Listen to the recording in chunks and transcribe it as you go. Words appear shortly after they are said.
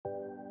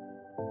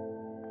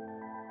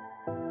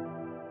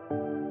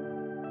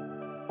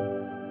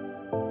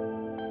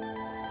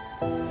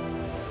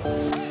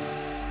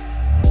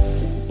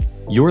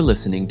You're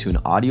listening to an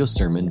audio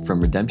sermon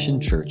from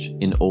Redemption Church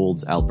in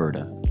Olds,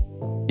 Alberta.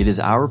 It is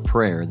our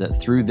prayer that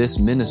through this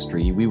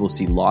ministry we will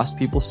see lost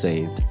people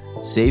saved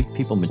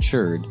people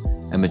matured,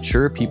 and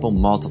mature people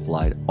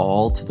multiplied,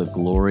 all to the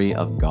glory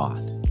of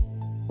God.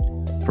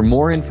 For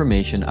more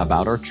information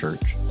about our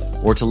church,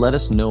 or to let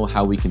us know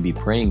how we can be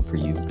praying for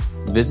you,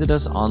 visit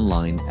us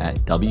online at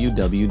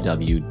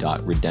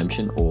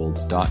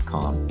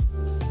www.redemptionolds.com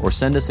or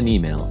send us an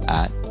email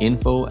at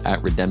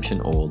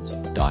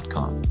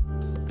info@redemptionolds.com.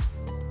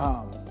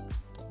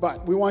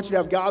 But we want you to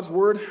have God's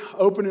Word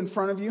open in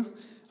front of you.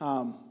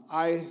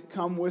 I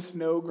come with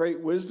no great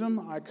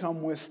wisdom. I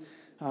come with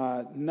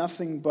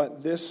nothing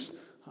but this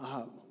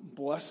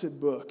blessed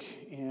book.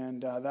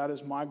 And that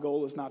is my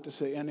goal, is not to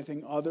say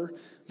anything other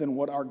than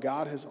what our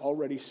God has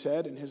already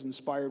said in His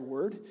inspired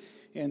Word.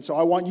 And so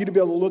I want you to be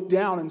able to look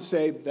down and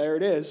say, there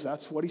it is.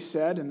 That's what He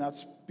said, and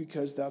that's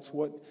because that's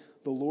what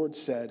the Lord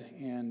said.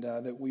 And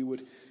that we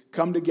would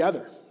come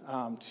together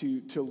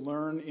to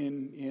learn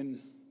in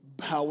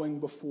bowing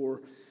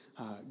before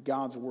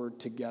God's Word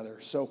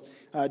together. So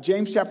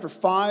James chapter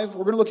 5,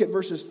 we're going to look at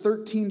verses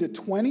 13 to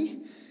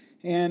 20.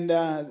 And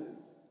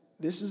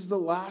this is the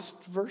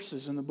last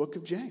verses in the book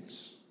of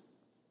James.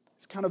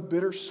 It's kind of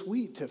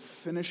bittersweet to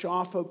finish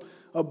off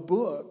a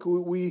book.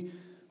 We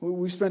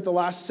spent the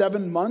last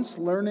 7 months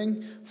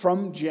learning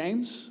from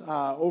James.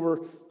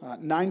 Over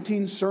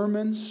 19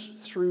 sermons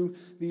through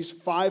these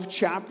 5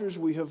 chapters.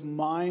 We have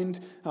mined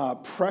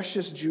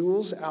precious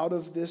jewels out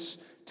of this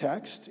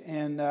text,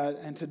 and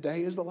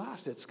today is the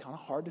last. It's kind of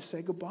hard to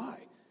say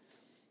goodbye.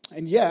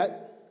 And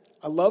yet,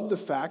 I love the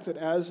fact that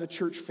as a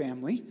church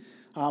family,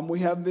 we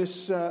have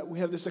this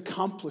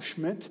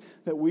accomplishment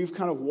that we've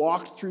kind of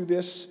walked through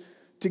this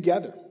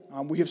together.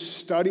 We have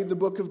studied the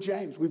book of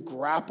James. We've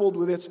grappled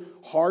with its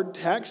hard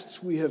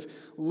texts. We have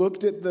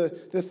looked at the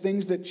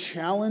things that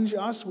challenge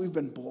us. We've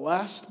been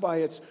blessed by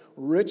its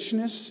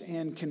richness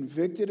and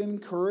convicted and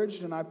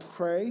encouraged, and I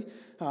pray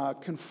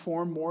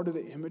conform more to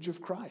the image of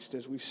Christ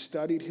as we've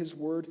studied His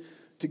Word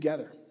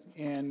together.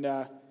 And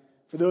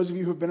for those of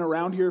you who've been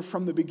around here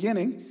from the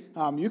beginning,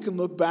 you can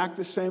look back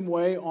the same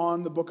way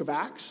on the book of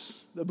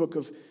Acts, the book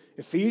of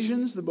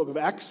Ephesians, the book of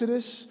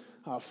Exodus,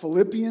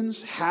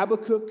 Philippians,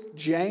 Habakkuk,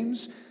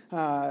 James,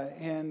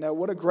 and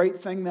what a great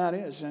thing that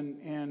is.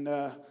 And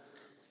the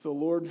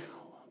Lord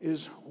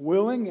is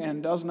willing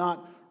and does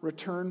not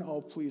return.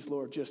 Oh, please,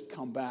 Lord, just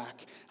come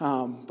back.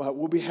 But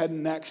we'll be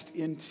heading next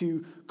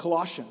into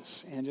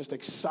Colossians, and just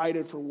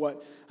excited for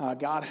what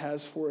God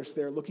has for us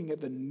there, looking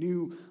at the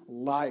new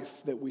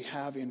life that we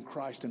have in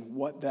Christ and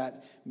what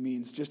that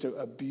means. Just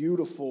a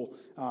beautiful,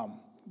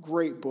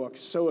 great book.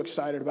 So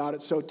excited about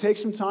it. So take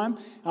some time,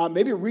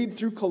 maybe read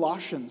through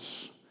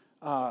Colossians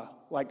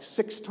like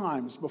 6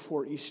 times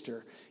before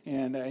Easter,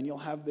 and you'll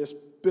have this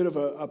bit of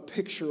a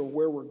picture of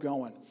where we're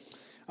going.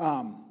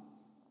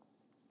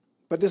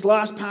 But this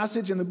last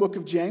passage in the book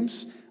of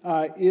James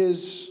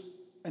is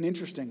an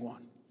interesting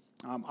one.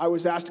 I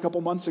was asked a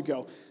couple months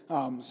ago,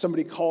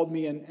 somebody called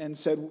me and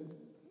said,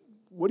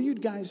 what do you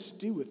guys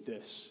do with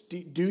this?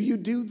 Do you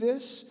do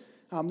this?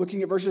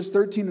 Looking at verses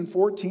 13 and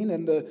 14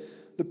 and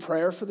the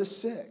prayer for the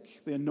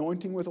sick, the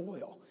anointing with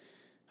oil.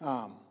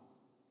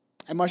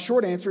 And my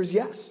short answer is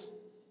yes,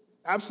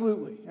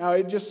 absolutely. Now,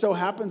 it just so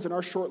happens in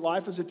our short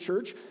life as a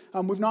church,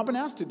 we've not been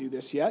asked to do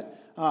this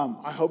yet.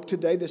 I hope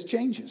today this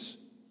changes.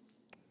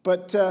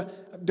 But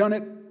I've done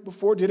it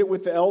before, did it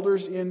with the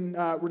elders in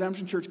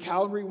Redemption Church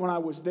Calgary when I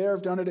was there.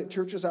 I've done it at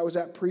churches I was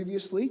at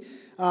previously.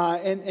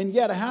 And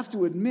yet I have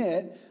to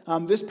admit,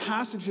 this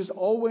passage has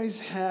always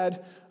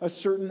had a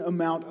certain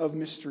amount of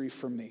mystery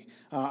for me.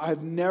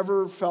 I've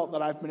never felt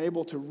that I've been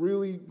able to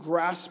really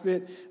grasp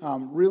it,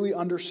 really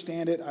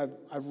understand it.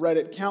 I've read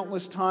it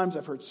countless times.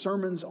 I've heard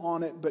sermons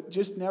on it, but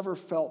just never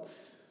felt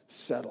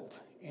settled.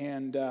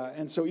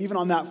 And so even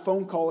on that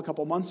phone call a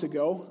couple months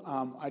ago,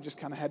 I just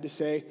kind of had to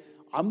say,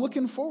 I'm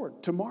looking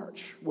forward to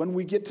March. When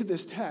we get to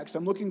this text,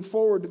 I'm looking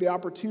forward to the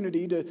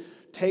opportunity to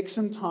take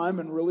some time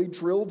and really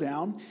drill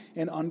down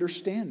and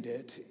understand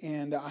it.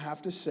 And I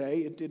have to say,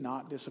 it did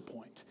not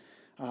disappoint.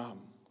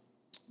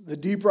 The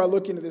deeper I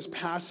look into this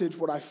passage,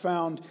 what I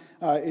found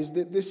is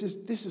that this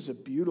is a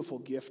beautiful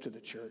gift to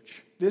the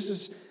church. This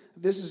is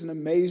an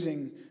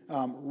amazing,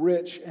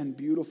 rich and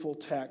beautiful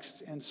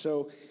text. And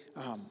so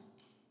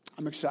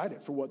I'm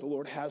excited for what the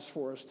Lord has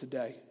for us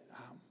today.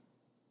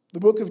 The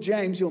book of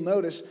James, you'll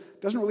notice,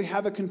 doesn't really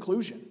have a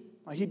conclusion.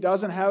 He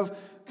doesn't have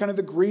kind of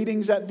the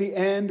greetings at the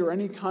end or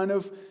any kind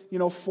of,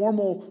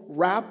 formal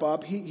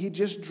wrap-up. He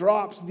just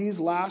drops these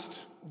last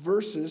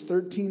verses,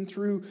 13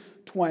 through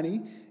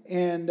 20,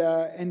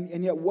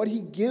 and yet what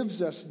he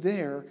gives us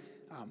there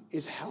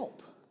is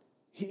help.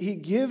 He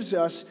gives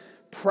us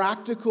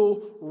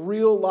practical,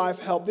 real-life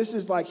help. This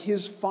is like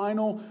his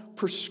final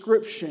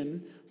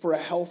prescription for a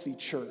healthy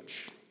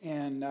church.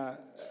 And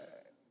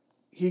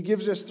he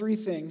gives us 3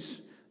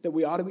 things that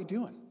we ought to be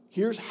doing.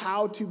 Here's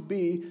how to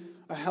be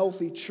a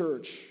healthy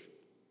church.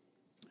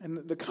 And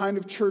the kind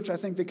of church I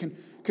think that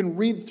can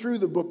read through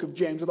the book of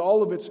James with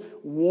all of its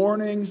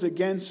warnings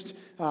against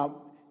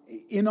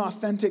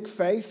inauthentic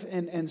faith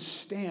and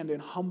stand in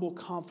humble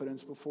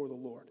confidence before the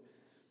Lord.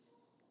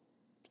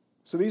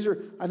 So these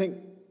are, I think,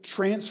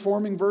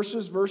 transforming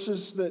verses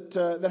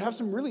that have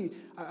some really,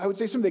 I would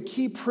say, some of the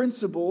key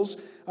principles,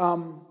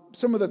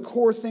 some of the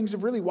core things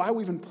of really why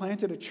we've even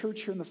planted a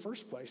church here in the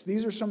first place.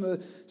 These are some of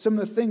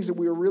the things that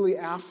we are really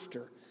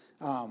after.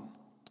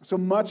 So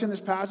much in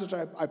this passage,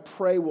 I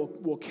pray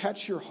will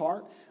catch your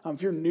heart.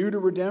 If you're new to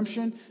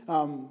redemption,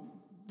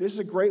 this is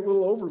a great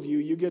little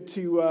overview. You get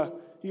to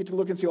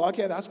look and see,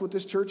 okay, that's what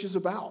this church is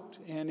about.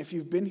 And if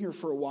you've been here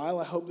for a while,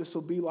 I hope this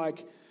will be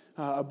like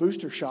a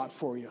booster shot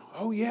for you.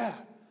 Oh yeah,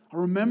 I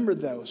remember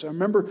those. I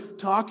remember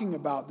talking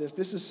about this.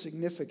 This is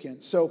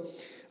significant. So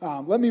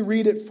let me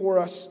read it for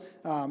us.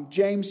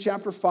 James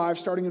chapter 5,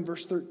 starting in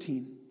verse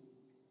 13.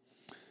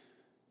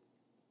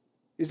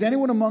 Is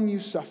anyone among you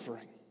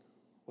suffering?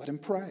 Let him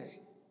pray.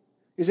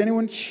 Is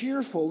anyone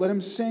cheerful? Let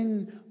him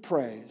sing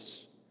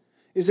praise.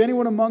 Is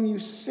anyone among you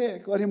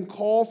sick? Let him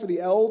call for the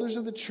elders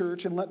of the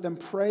church and let them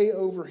pray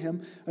over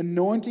him,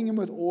 anointing him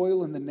with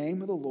oil in the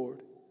name of the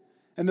Lord.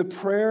 And the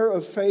prayer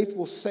of faith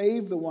will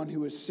save the one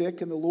who is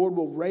sick, and the Lord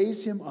will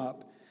raise him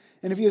up.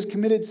 And if he has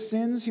committed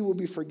sins, he will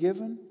be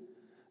forgiven.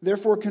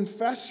 Therefore,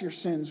 confess your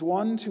sins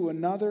one to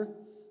another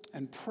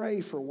and pray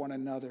for one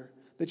another,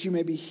 that you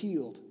may be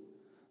healed.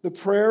 The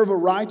prayer of a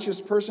righteous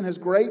person has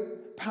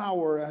great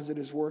power as it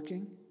is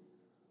working.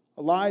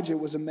 Elijah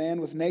was a man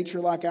with nature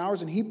like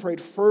ours, and he prayed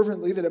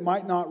fervently that it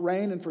might not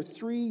rain, and for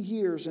 3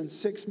 years and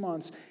 6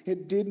 months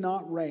it did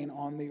not rain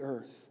on the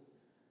earth.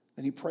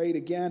 Then he prayed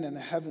again, and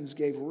the heavens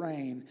gave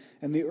rain,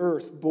 and the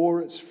earth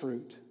bore its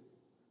fruit.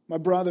 My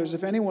brothers,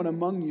 if anyone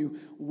among you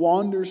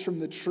wanders from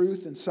the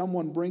truth and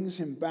someone brings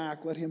him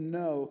back, let him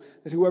know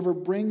that whoever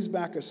brings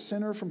back a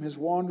sinner from his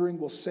wandering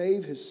will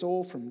save his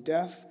soul from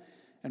death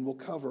and will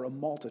cover a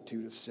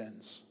multitude of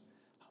sins.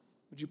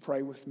 Would you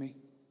pray with me?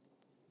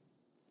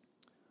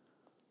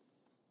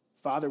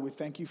 Father, we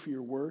thank you for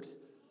your word.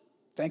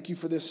 Thank you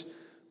for this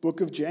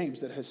book of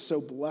James that has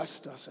so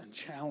blessed us and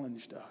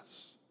challenged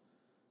us.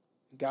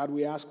 God,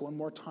 we ask one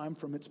more time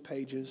from its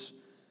pages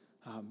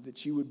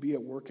that you would be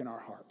at work in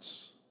our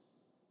hearts.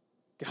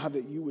 God,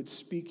 that you would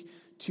speak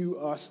to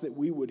us, that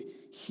we would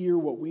hear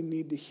what we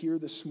need to hear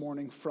this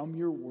morning from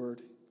your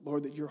word.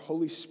 Lord, that your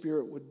Holy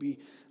Spirit would be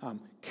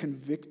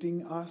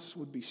convicting us,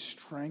 would be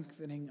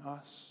strengthening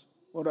us.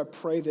 Lord, I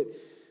pray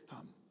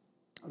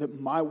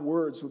that my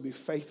words would be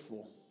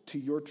faithful to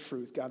your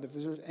truth. God, if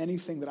there's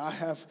anything that I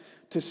have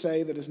to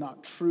say that is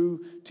not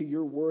true to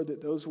your word,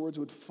 that those words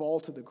would fall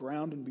to the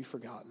ground and be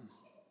forgotten.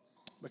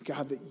 But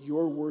God, that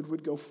your word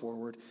would go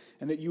forward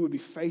and that you would be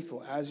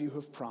faithful as you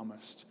have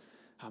promised.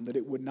 That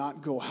it would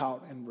not go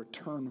out and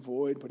return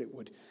void, but it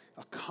would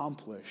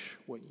accomplish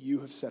what you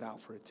have set out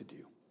for it to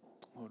do.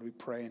 Lord, we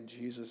pray in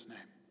Jesus' name.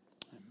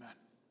 Amen.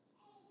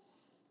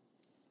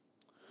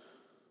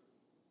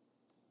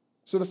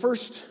 So the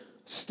first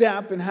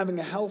step in having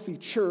a healthy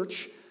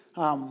church,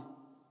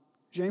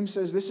 James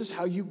says this is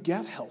how you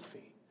get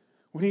healthy.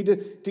 We need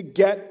to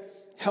get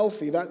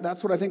healthy.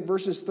 That's what I think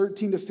verses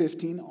 13 to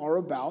 15 are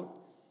about.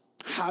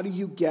 How do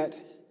you get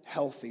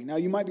healthy? Now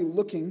you might be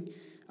looking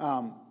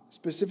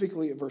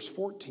specifically at verse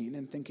 14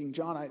 and thinking,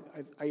 John,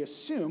 I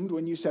assumed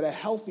when you said a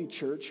healthy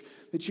church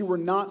that you were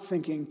not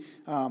thinking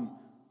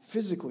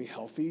physically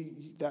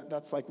healthy.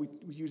 That's like we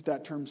use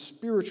that term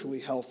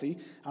spiritually healthy.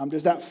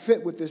 Does that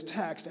fit with this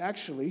text?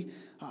 Actually,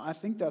 I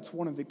think that's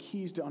one of the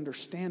keys to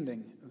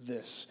understanding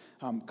this.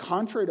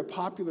 Contrary to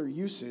popular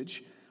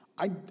usage,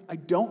 I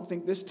don't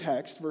think this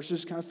text,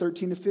 verses kind of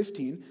 13 to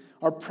 15,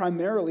 are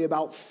primarily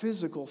about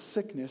physical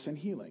sickness and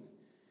healing.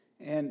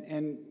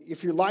 And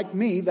if you're like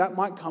me, that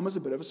might come as a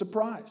bit of a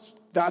surprise.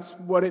 That's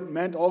what it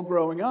meant all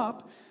growing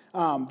up.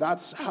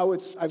 That's how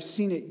I've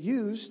seen it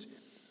used.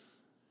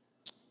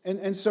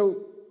 And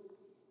so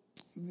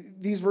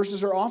these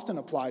verses are often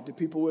applied to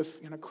people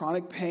with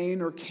chronic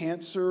pain or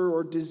cancer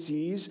or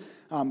disease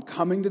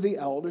coming to the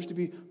elders to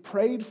be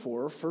prayed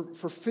for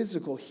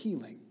physical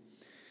healing.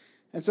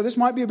 And so this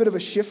might be a bit of a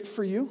shift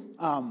for you.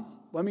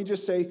 Let me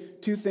just say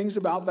two things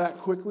about that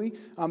quickly.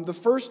 The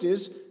first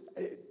is,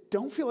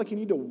 don't feel like you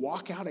need to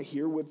walk out of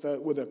here with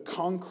a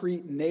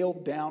concrete,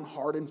 nailed down,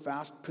 hard and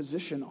fast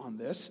position on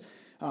this.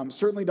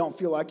 Certainly don't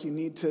feel like you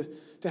need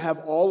to have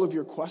all of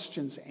your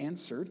questions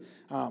answered.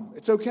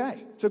 It's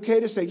okay. It's okay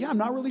to say, yeah, I'm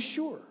not really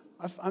sure.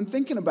 I'm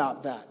thinking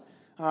about that.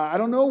 I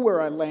don't know where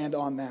I land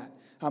on that.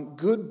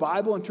 Good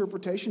Bible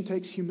interpretation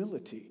takes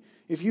humility.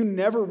 If you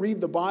never read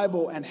the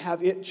Bible and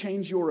have it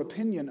change your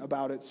opinion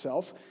about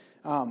itself,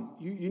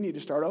 you need to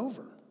start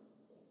over.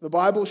 The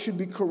Bible should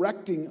be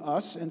correcting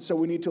us, and so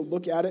we need to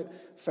look at it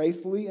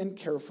faithfully and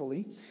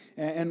carefully,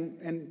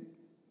 and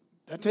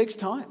that takes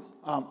time.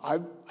 I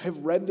have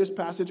read this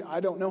passage, I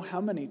don't know how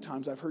many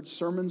times. I've heard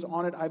sermons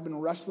on it. I've been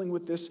wrestling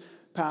with this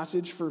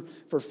passage for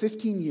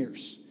 15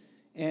 years,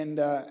 and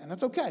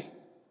that's okay.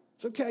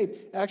 It's okay.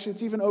 Actually,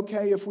 it's even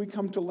okay if we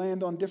come to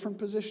land on different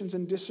positions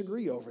and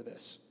disagree over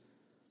this.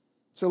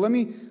 So let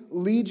me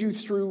lead you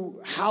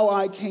through how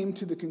I came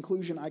to the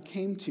conclusion I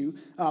came to,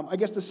 I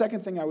guess the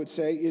second thing I would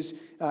say is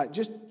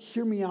just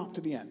hear me out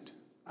to the end.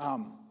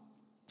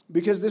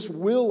 Because this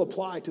will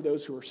apply to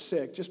those who are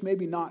sick, just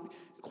maybe not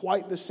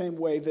quite the same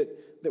way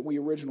that we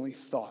originally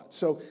thought.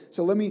 So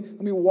let me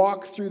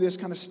walk through this,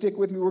 kind of stick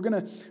with me. We're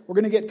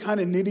gonna get kind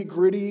of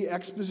nitty-gritty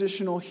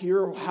expositional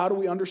here. How do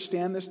we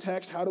understand this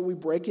text? How do we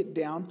break it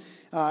down?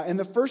 And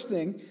the first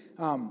thing,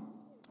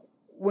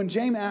 when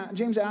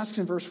James asks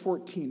in verse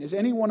 14, is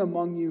anyone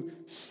among you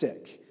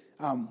sick?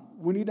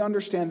 We need to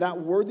understand that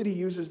word that he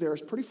uses there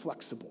is pretty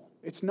flexible.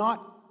 It's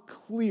not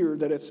clear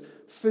that it's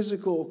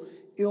physical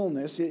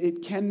illness.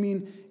 It can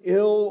mean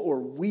ill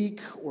or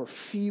weak or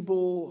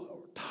feeble or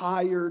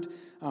tired.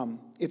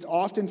 It's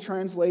often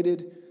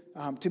translated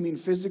to mean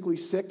physically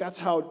sick. That's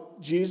how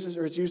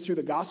it's used through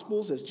the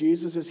Gospels as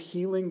Jesus is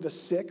healing the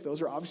sick.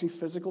 Those are obviously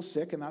physical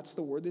sick, and that's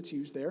the word that's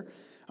used there.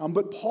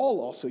 But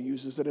Paul also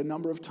uses it a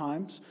number of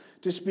times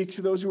to speak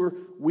to those who are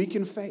weak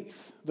in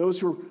faith, those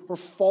who are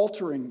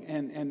faltering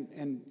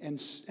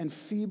and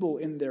feeble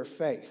in their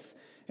faith.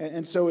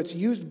 And so it's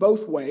used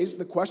both ways.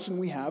 The question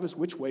we have is,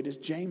 which way does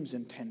James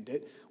intend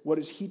it? What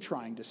is he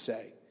trying to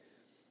say?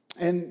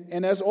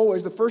 And as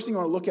always, the first thing I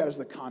want to look at is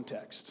the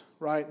context,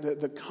 right?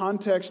 The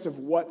context of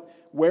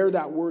where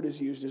that word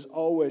is used is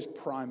always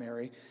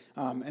primary.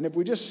 And if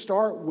we just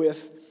start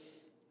with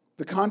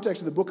the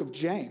context of the book of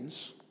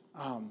James,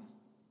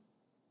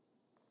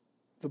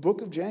 the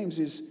book of James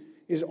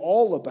is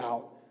all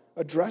about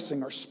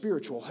addressing our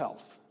spiritual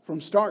health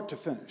from start to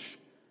finish.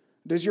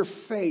 Does your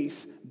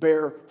faith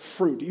bear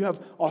fruit? Do you have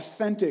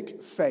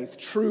authentic faith,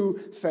 true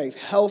faith,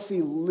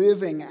 healthy,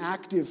 living,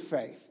 active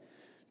faith?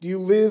 Do you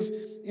live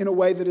in a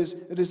way that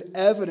is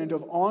evident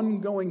of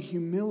ongoing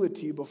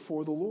humility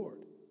before the Lord?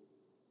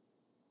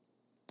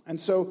 And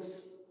so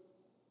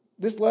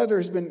this letter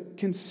has been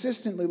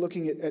consistently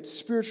looking at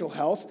spiritual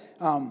health.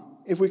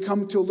 If we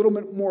come to a little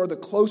bit more of the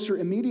closer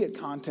immediate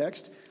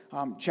context,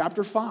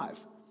 chapter 5,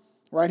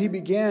 right? He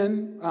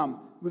began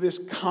with this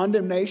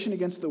condemnation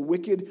against the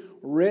wicked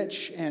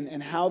rich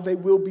and how they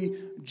will be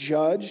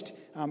judged.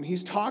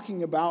 He's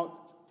talking about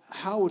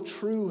how a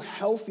true,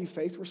 healthy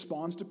faith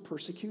responds to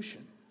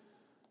persecution.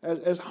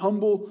 As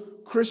humble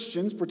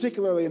Christians,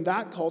 particularly in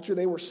that culture,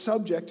 they were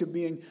subject to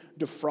being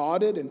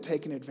defrauded and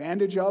taken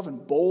advantage of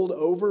and bowled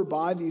over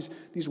by these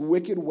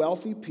wicked,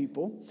 wealthy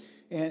people.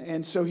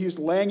 And so he's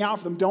laying out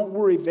for them, don't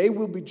worry, they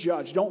will be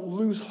judged. Don't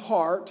lose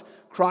heart.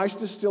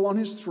 Christ is still on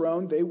his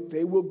throne.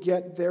 They will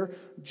get their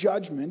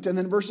judgment. And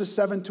then verses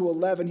 7 to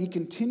 11, he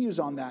continues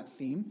on that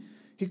theme.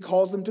 He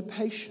calls them to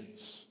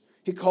patience.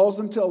 He calls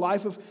them to a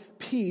life of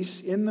peace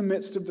in the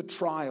midst of the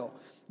trial.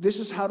 This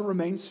is how to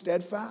remain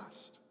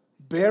steadfast.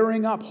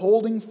 Bearing up,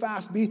 holding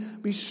fast, be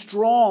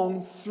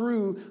strong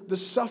through the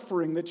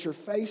suffering that you're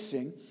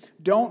facing.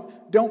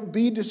 Don't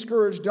be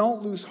discouraged,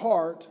 don't lose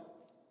heart.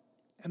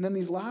 And then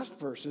these last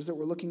verses that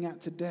we're looking at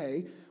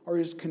today are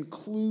his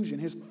conclusion,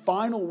 his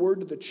final word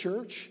to the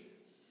church.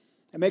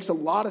 It makes a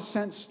lot of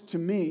sense to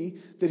me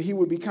that he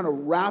would be kind of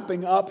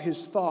wrapping up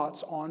his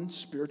thoughts on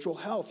spiritual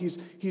health.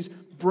 He's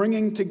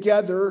bringing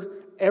together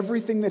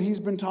everything that he's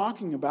been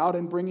talking about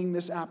and bringing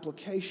this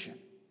application.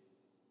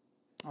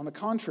 On the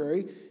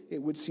contrary,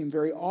 it would seem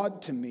very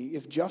odd to me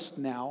if just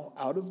now,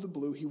 out of the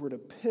blue, he were to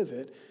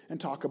pivot and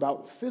talk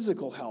about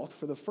physical health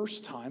for the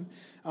first time.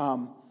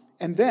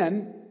 And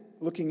then,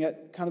 looking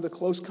at kind of the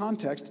close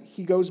context,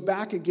 he goes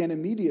back again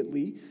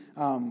immediately,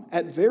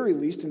 at very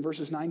least in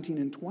verses 19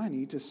 and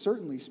 20, to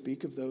certainly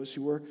speak of those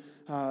who were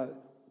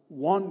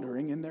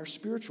wandering in their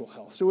spiritual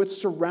health. So it's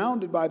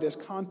surrounded by this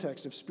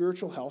context of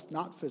spiritual health,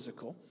 not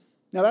physical.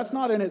 Now, that's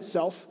not in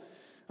itself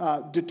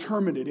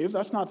determinative.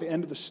 That's not the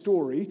end of the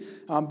story,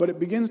 but it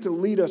begins to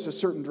lead us a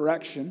certain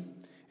direction.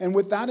 And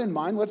with that in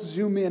mind, let's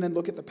zoom in and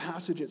look at the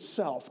passage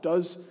itself.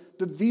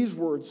 Do these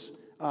words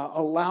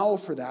allow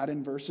for that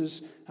in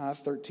verses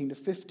 13 to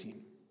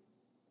 15?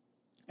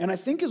 And I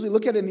think as we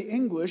look at it in the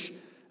English,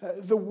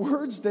 the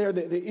words there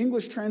that the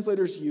English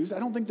translators use, I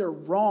don't think they're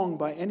wrong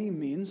by any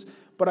means,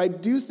 but I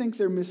do think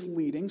they're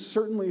misleading,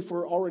 certainly if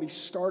we're already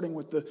starting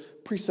with the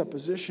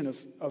presupposition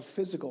of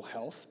physical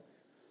health.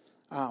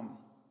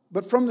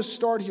 But from the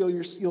start here,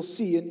 you'll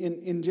see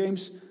in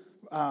James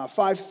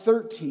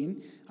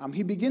 5:13,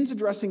 he begins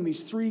addressing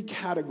these three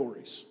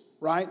categories,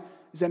 right?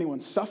 Is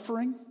anyone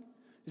suffering?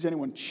 Is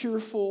anyone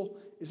cheerful?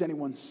 Is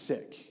anyone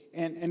sick?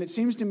 And it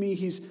seems to me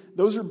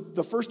those are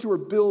the first two are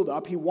build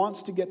up. He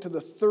wants to get to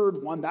the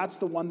third one. That's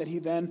the one that he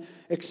then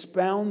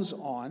expounds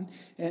on.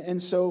 And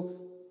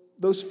so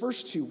those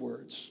first two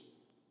words,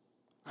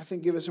 I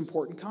think, give us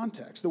important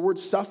context. The word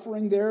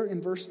suffering there in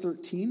verse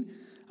 13,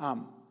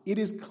 it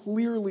is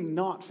clearly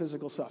not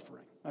physical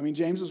suffering. I mean,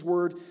 James's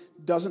word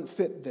doesn't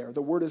fit there.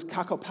 The word is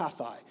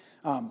kakopathai.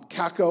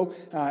 Kako,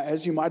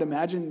 as you might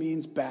imagine,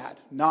 means bad,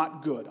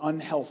 not good,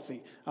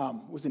 unhealthy.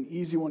 Was an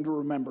easy one to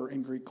remember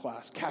in Greek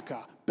class.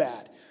 Kaka,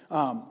 bad.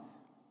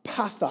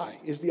 Pathai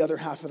is the other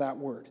half of that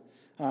word.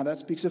 That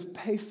speaks of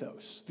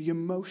pathos, the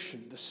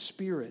emotion, the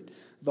spirit,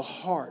 the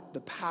heart,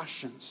 the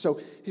passion. So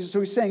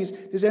he's saying,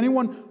 is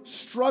anyone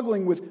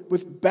struggling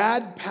with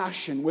bad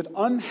passion, with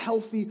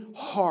unhealthy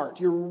heart?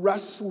 You're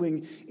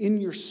wrestling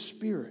in your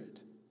spirit.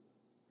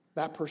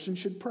 That person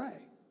should pray.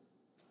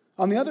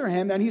 On the other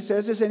hand, then he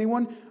says, is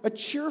anyone a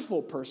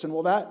cheerful person?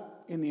 Well, that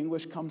in the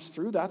English comes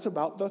through. That's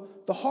about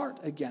the heart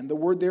again. The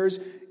word there is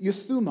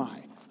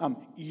euthumai.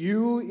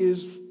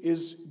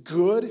 Is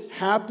good,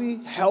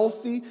 happy,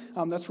 healthy.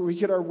 That's where we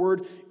get our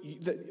word.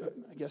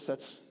 I guess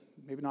that's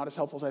maybe not as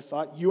helpful as I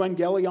thought.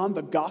 Euangelion,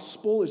 the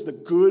gospel, is the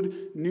good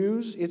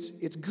news.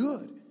 It's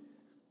good.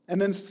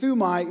 And then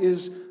thumai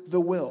is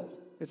the will.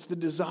 It's the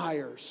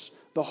desires,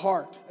 the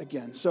heart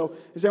again. So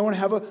does anyone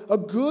have a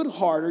good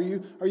heart?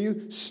 Are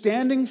you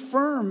standing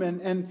firm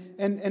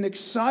and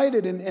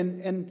excited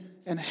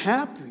and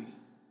happy?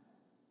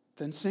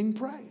 Then sing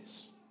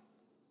praise.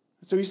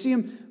 So you see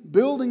him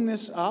building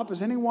this up.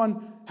 Does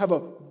anyone have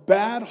a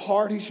bad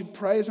heart? He should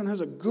praise. Anyone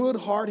has a good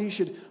heart? He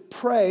should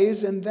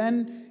praise. And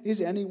then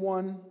is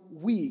anyone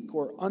weak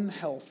or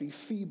unhealthy,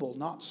 feeble,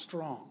 not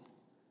strong?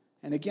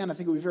 And again, I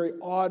think it would be very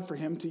odd for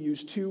him to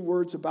use two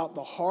words about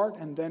the heart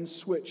and then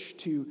switch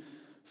to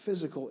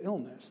physical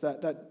illness.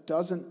 That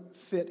doesn't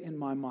fit in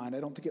my mind. I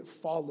don't think it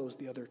follows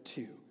the other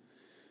two.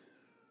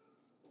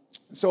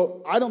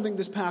 So I don't think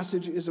this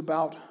passage is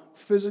about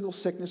physical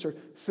sickness or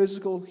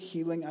physical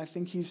healing. I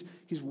think he's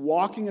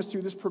walking us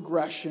through this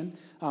progression.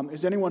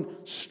 Is anyone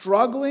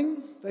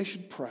struggling? They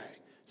should pray.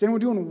 Is anyone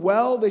doing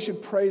well? They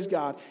should praise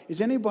God. Is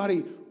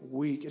anybody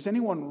weak? Is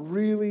anyone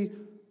really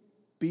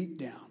beat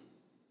down?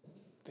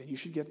 Then you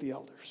should get the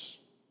elders.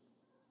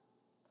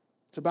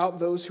 It's about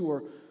those who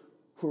are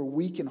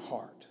weak in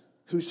heart,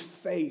 whose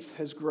faith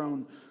has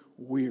grown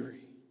weary,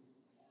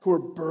 who are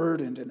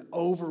burdened and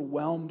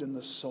overwhelmed in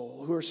the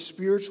soul, who are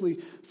spiritually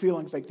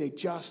feeling like they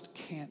just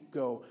can't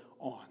go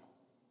on.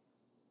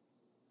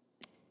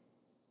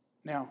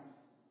 Now,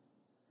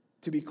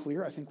 to be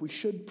clear, I think we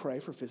should pray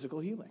for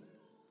physical healing.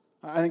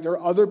 I think there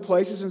are other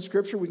places in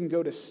Scripture we can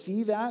go to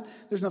see that.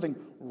 There's nothing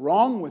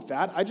wrong with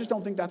that. I just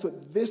don't think that's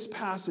what this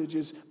passage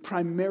is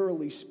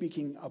primarily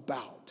speaking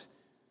about.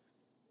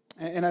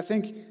 And I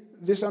think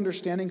this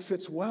understanding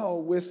fits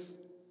well with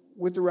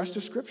the rest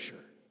of Scripture.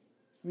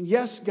 I mean,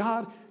 yes,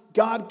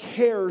 God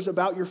cares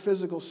about your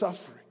physical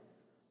suffering.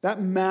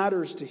 That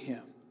matters to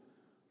him.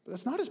 But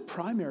that's not his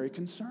primary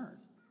concern,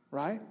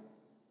 right?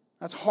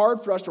 That's hard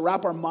for us to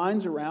wrap our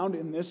minds around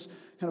in this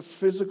kind of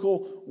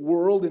physical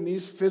world, in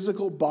these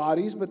physical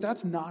bodies, but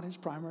that's not his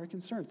primary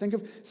concern. Think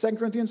of 2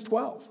 Corinthians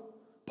 12.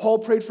 Paul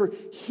prayed for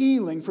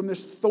healing from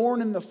this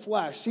thorn in the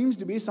flesh. Seems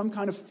to be some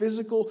kind of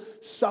physical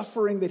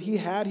suffering that he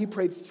had. He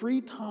prayed 3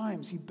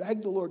 times. He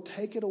begged the Lord,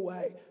 take it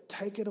away,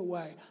 take it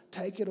away,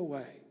 take it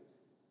away.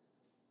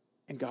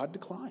 And God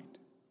declined.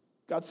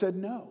 God said,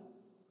 no,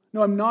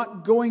 I'm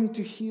not going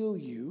to heal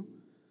you.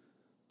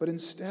 But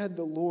instead,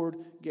 the Lord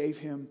gave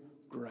him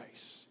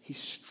grace. He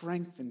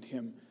strengthened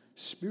him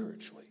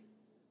spiritually.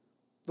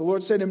 The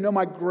Lord said to him, no,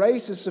 my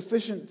grace is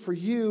sufficient for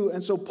you.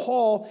 And so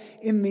Paul,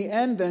 in the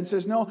end then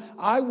says, no,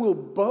 I will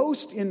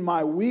boast in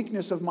my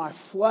weakness of my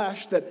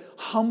flesh that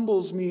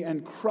humbles me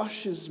and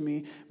crushes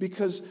me,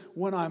 because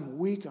when I'm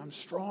weak, I'm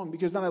strong.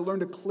 Because then I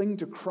learn to cling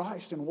to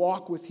Christ and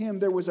walk with him.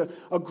 There was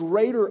a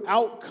greater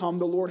outcome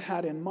the Lord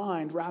had in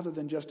mind rather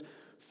than just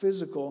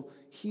physical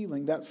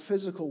healing. That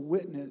physical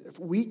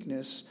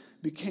weakness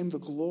became the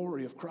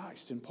glory of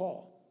Christ in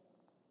Paul.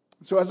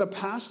 So as a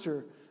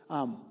pastor,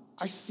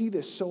 I see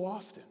this so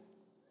often,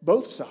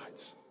 both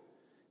sides.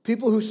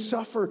 People who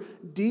suffer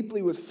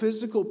deeply with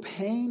physical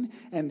pain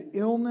and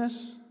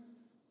illness,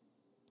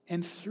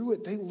 and through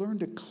it, they learn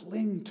to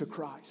cling to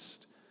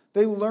Christ.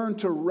 They learn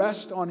to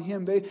rest on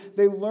him.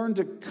 They learn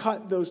to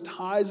cut those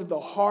ties of the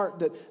heart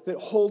that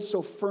hold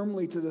so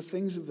firmly to the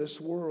things of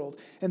this world,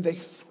 and they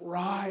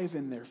thrive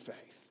in their faith.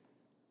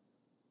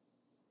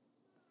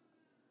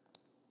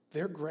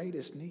 Their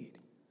greatest need,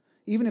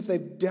 even if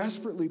they've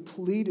desperately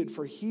pleaded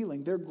for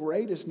healing, their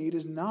greatest need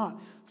is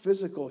not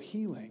physical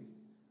healing.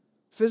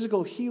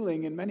 Physical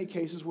healing, in many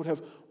cases, would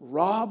have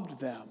robbed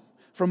them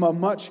from a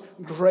much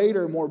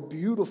greater, more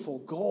beautiful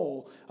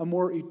goal, a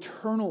more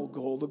eternal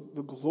goal,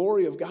 the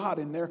glory of God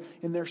in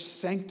their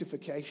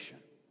sanctification.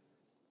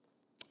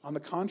 On the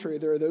contrary,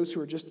 there are those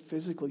who are just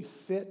physically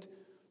fit,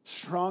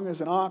 strong as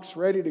an ox,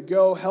 ready to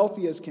go,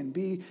 healthy as can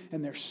be,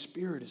 and their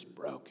spirit is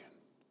broken.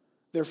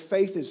 Their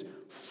faith is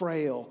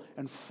frail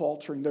and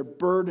faltering. They're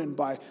burdened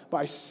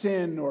by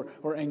sin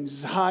or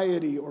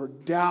anxiety or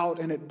doubt,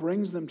 and it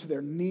brings them to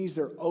their knees.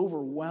 They're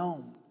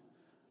overwhelmed.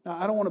 Now,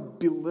 I don't want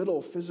to belittle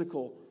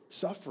physical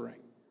suffering,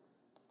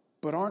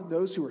 but aren't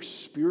those who are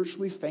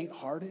spiritually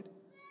faint-hearted,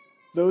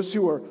 those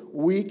who are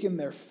weak in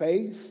their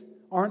faith,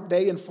 aren't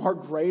they in far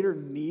greater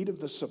need of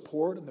the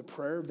support and the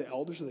prayer of the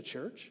elders of the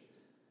church?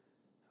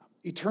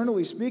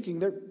 Eternally speaking,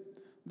 they're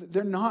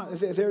in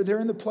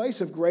the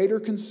place of greater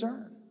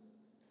concern.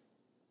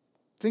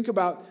 Think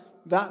about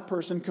that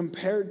person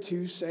compared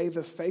to, say,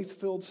 the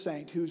faith-filled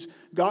saint who's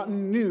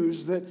gotten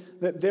news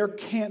that their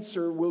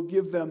cancer will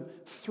give them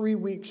 3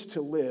 weeks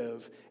to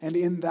live. And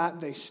in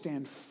that they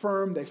stand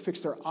firm. They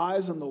fix their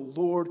eyes on the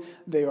Lord.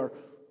 They are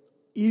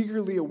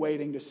eagerly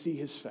awaiting to see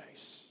his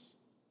face.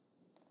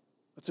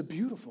 That's a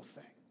beautiful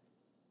thing.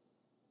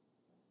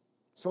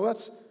 So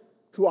that's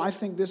who I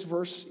think this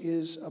verse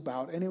is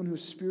about. Anyone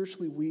who's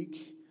spiritually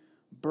weak,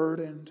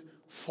 burdened,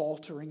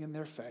 faltering in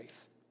their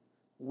faith,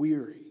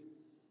 weary.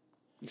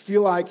 You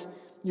feel like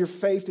your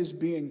faith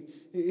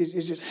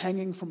is just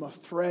hanging from a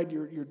thread.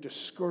 You're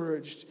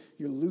discouraged.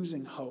 You're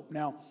losing hope.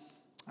 Now,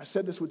 I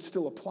said this would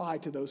still apply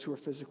to those who are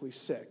physically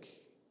sick,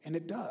 and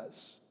it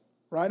does,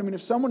 right? I mean,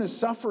 if someone is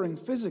suffering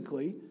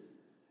physically,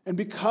 and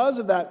because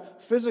of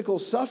that physical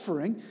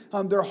suffering,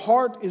 their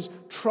heart is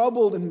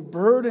troubled and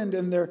burdened,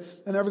 and they're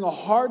having a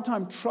hard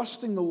time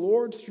trusting the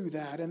Lord through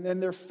that, and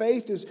then their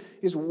faith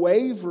is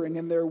wavering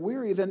and they're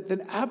weary,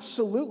 then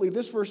absolutely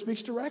this verse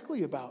speaks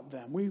directly about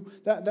them.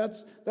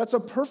 That's a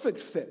perfect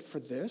fit for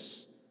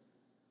this.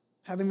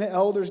 Having the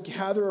elders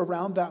gather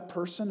around that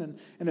person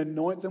and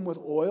anoint them with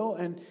oil,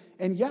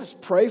 and yes,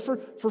 pray for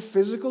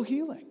physical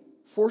healing,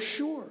 for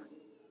sure.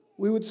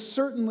 We would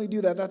certainly do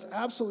that. That's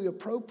absolutely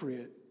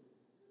appropriate.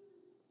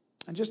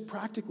 And just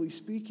practically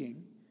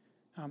speaking,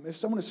 if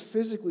someone is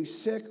physically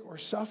sick or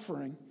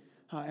suffering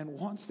and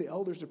wants the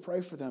elders to pray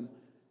for them,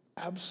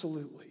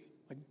 absolutely.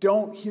 Like,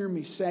 don't hear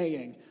me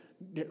saying,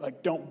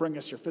 like, don't bring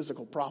us your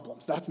physical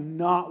problems. That's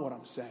not what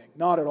I'm saying.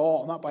 Not at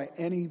all. Not by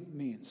any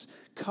means.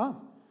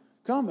 Come,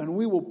 and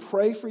we will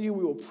pray for you.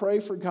 We will pray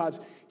for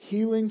God's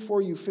healing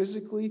for you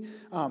physically.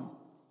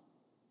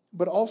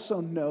 But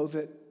also know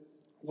that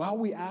while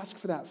we ask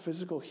for that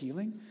physical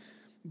healing,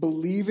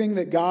 believing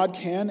that God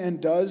can and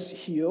does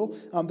heal,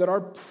 that our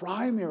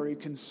primary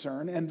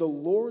concern and the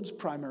Lord's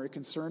primary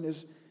concern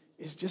is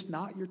just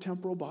not your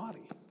temporal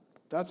body.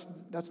 That's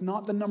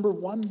not the number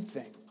one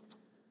thing.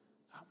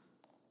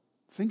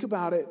 Think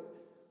about it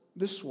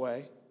this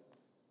way.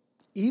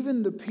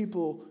 Even the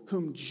people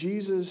whom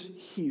Jesus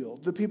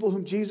healed, the people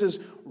whom Jesus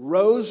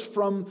rose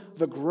from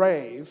the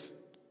grave,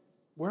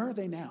 where are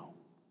they now?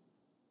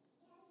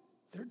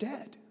 They're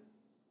dead,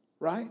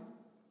 right?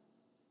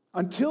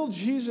 Until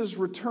Jesus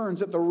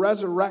returns at the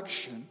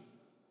resurrection,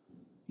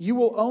 you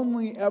will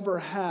only ever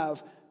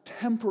have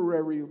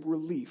temporary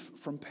relief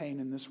from pain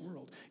in this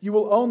world. You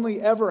will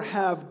only ever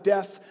have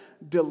death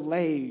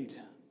delayed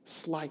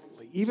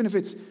slightly. Even if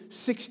it's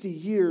 60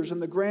 years in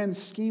the grand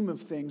scheme of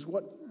things,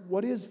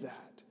 what is that?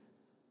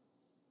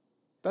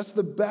 That's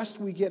the best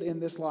we get in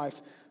this life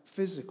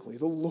physically.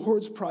 The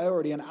Lord's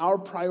priority and our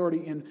priority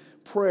in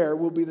prayer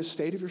will be the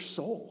state of your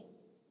soul.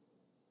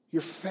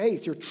 Your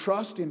faith, your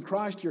trust in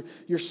Christ,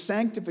 your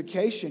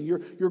sanctification,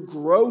 your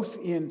growth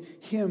in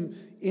Him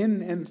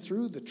in and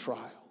through the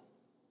trial.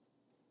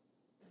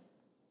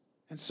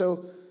 And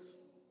so,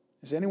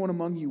 is anyone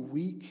among you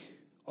weak,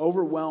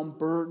 overwhelmed,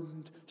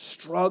 burdened,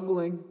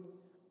 struggling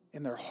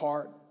in their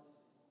heart?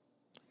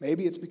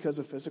 Maybe it's because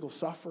of physical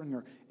suffering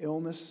or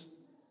illness.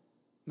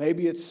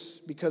 Maybe it's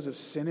because of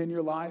sin in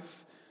your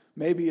life.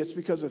 Maybe it's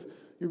because of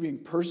you're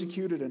being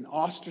persecuted and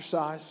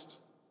ostracized.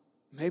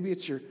 Maybe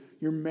it's your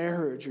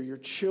marriage or your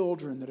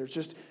children that are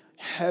just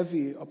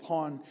heavy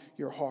upon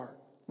your heart,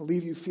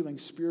 leave you feeling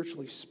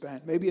spiritually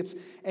spent. Maybe it's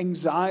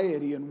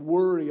anxiety and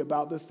worry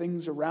about the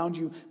things around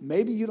you.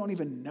 Maybe you don't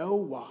even know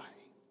why.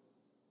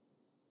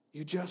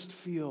 You just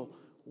feel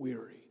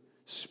weary,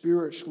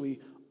 spiritually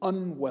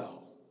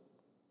unwell.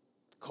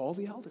 Call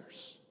the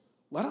elders.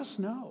 Let us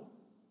know.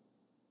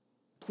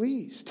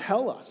 Please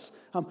tell us.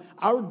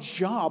 Our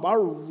job,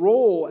 our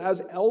role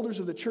as elders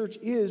of the church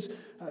is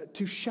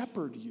to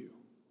shepherd you.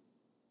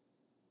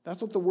 That's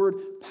what the word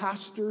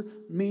pastor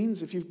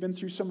means. If you've been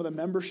through some of the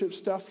membership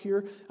stuff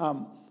here,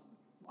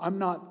 I'm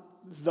not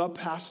the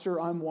pastor.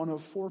 I'm one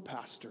of 4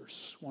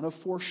 pastors, one of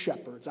 4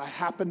 shepherds. I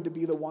happen to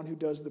be the one who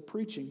does the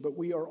preaching, but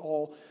we are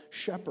all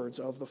shepherds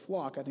of the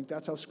flock. I think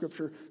that's how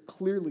Scripture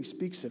clearly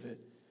speaks of it.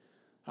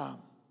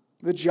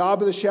 The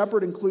job of the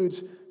shepherd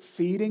includes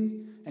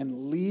feeding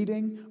and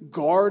leading,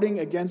 guarding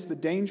against the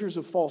dangers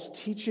of false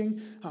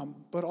teaching,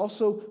 but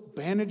also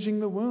bandaging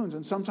the wounds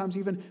and sometimes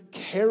even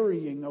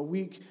carrying a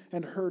weak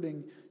and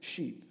hurting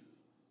sheep.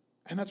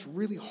 And that's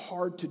really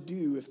hard to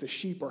do if the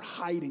sheep are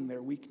hiding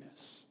their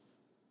weakness.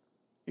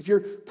 If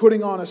you're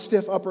putting on a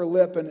stiff upper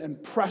lip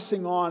and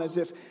pressing on as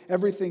if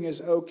everything is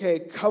okay,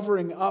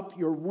 covering up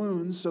your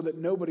wounds so that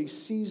nobody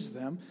sees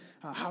them,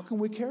 how can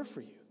we care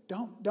for you?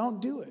 Don't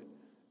do it.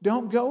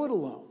 Don't go it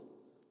alone.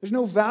 There's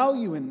no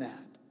value in that.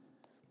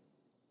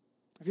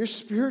 If you're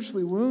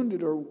spiritually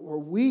wounded or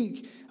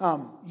weak,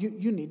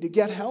 you need to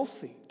get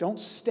healthy. Don't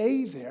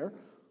stay there.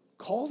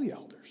 Call the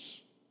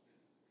elders.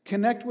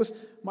 Connect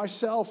with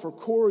myself or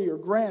Corey or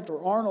Grant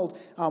or Arnold.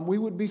 We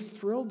would be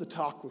thrilled to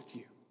talk with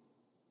you.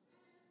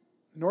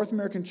 North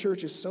American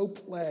church is so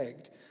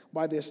plagued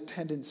by this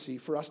tendency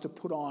for us to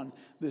put on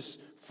this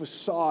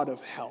facade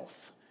of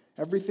health.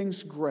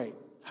 Everything's great.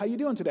 How you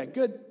doing today?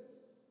 Good.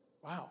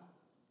 Wow.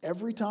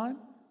 Every time?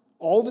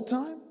 All the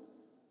time?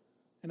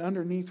 And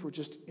underneath, we're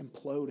just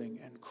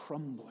imploding and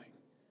crumbling,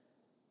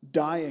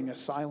 dying a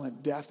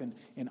silent death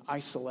in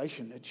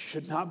isolation. It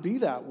should not be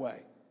that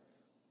way.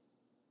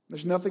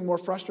 There's nothing more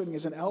frustrating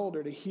as an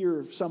elder to hear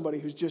of somebody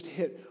who's just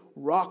hit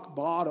rock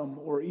bottom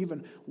or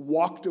even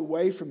walked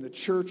away from the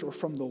church or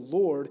from the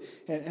Lord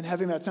and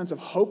having that sense of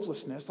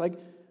hopelessness. Like,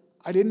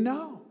 I didn't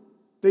know.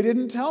 They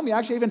didn't tell me. I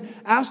actually even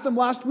asked them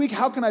last week,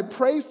 how can I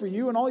pray for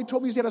you? And all he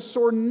told me is he had a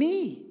sore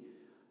knee.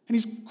 And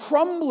he's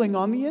crumbling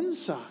on the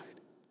inside.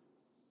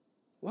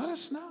 Let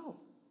us know.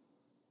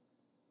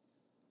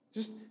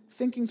 Just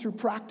thinking through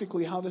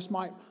practically how this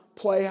might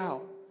play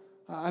out.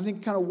 I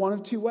think kind of one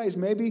of two ways.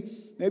 Maybe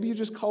you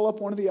just call up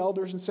one of the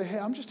elders and say, hey,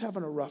 I'm just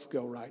having a rough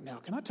go right now.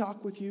 Can I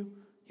talk with you?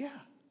 Yeah.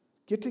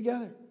 Get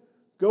together.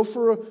 Go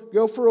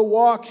for a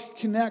walk,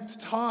 connect,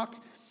 talk.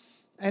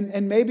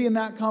 And maybe in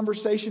that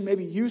conversation,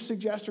 maybe you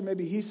suggest or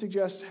maybe he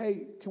suggests,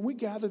 hey, can we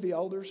gather the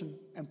elders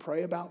and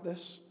pray about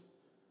this?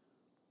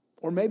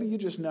 Or maybe you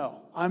just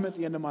know, I'm at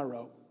the end of my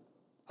rope.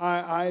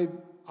 I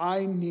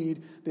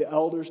need the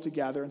elders to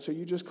gather. And so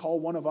you just call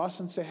one of us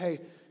and say, hey,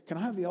 can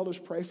I have the elders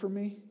pray for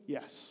me?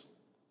 Yes.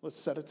 Let's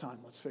set a time.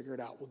 Let's figure it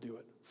out. We'll do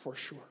it for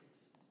sure.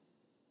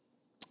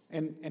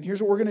 And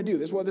here's what we're going to do.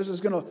 This is what this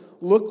is going to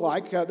look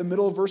like. The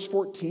middle of verse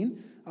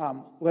 14.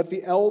 Let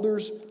the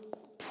elders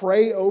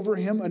pray over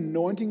him,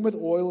 anointing with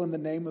oil in the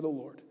name of the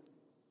Lord.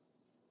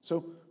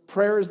 So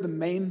prayer is the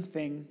main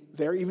thing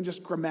there, even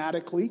just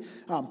grammatically.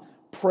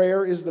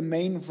 Prayer is the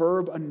main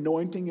verb.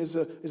 Anointing is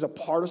a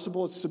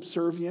participle. It's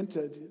subservient.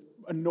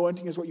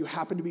 Anointing is what you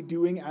happen to be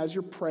doing as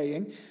you're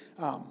praying.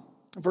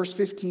 Verse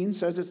 15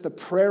 says it's the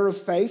prayer of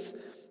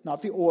faith,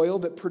 not the oil,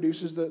 that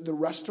produces the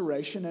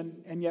restoration.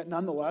 And yet,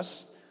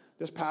 nonetheless,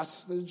 this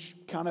passage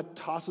kind of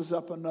tosses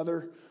up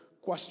another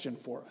question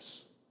for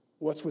us.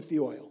 What's with the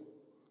oil?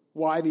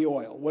 Why the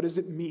oil? What does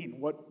it mean?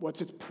 What's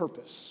its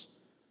purpose?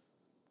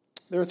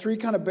 There are three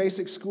kind of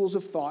basic schools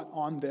of thought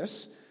on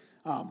this.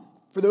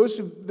 For those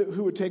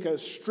who would take a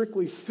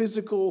strictly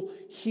physical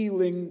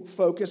healing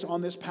focus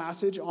on this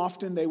passage,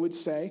 often they would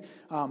say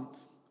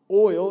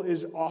oil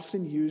is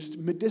often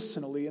used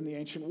medicinally in the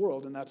ancient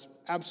world, and that's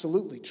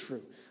absolutely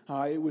true.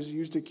 It was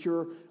used to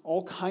cure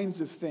all kinds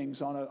of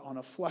things on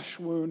a flesh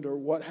wound or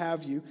what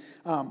have you.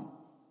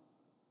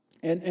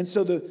 And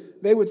so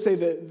they would say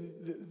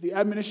that the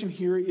admonition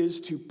here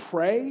is to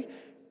pray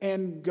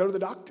and go to the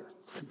doctor.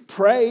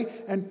 Pray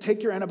and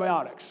take your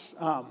antibiotics.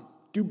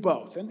 Do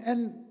both.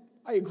 And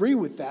I agree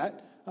with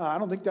that. I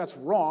don't think that's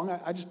wrong.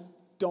 I just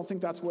don't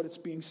think that's what it's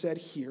being said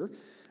here.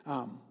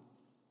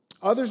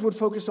 Others would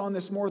focus on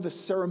this more the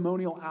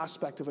ceremonial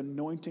aspect of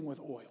anointing with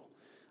oil.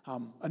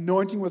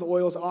 Anointing with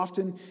oil is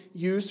often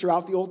used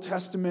throughout the Old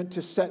Testament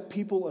to set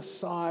people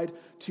aside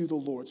to the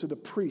Lord. So the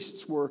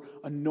priests were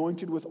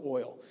anointed with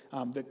oil.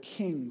 The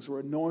kings were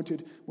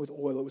anointed with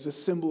oil. It was a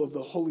symbol of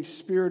the Holy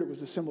Spirit. It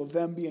was a symbol of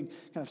them being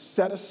kind of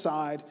set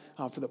aside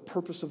for the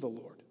purpose of the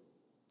Lord.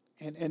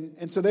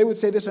 And so they would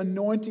say this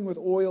anointing with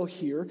oil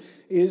here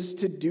is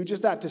to do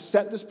just that, to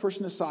set this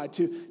person aside,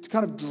 to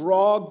kind of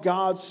draw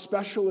God's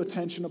special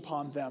attention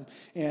upon them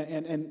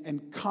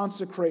and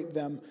consecrate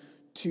them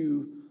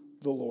to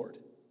the Lord.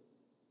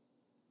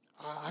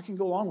 I can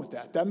go along with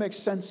that. That makes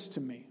sense to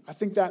me. I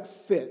think that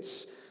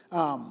fits.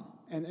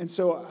 And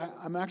so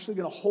I'm actually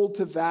going to hold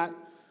to that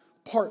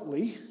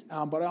partly,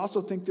 but I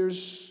also think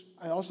there's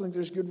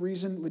good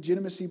reason,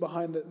 legitimacy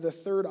behind the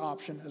third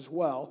option as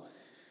well,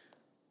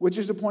 which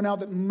is to point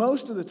out that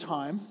most of the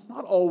time,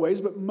 not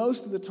always, but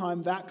most of the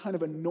time, that kind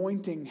of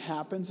anointing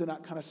happens in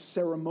that kind of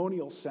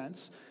ceremonial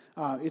sense.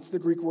 It's the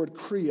Greek word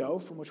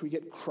kreo, from which we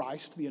get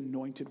Christ, the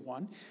anointed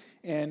one.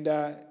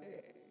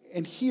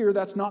 And here,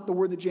 that's not the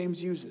word that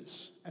James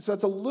uses. And so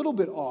that's a little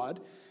bit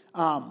odd.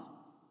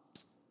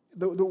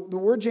 The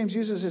word James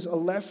uses is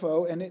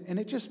alepho, and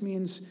it just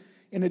means,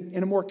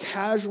 in a more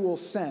casual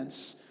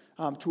sense,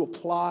 to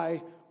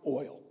apply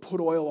oil,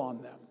 put oil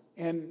on them.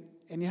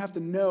 And you have to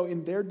know,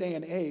 in their day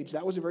and age,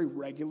 that was a very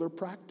regular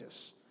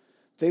practice.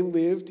 They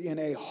lived in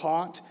a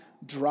hot,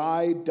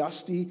 dry,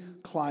 dusty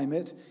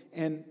climate,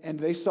 and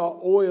they saw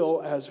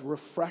oil as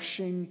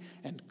refreshing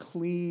and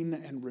clean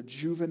and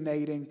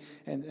rejuvenating.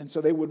 And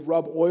so they would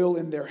rub oil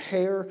in their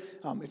hair.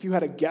 If you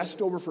had a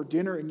guest over for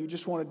dinner and you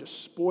just wanted to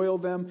spoil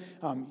them,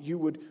 you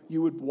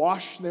would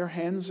wash their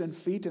hands and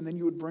feet, and then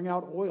you would bring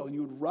out oil, and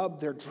you would rub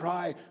their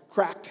dry,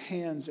 cracked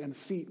hands and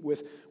feet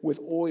with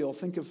oil.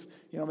 Think of,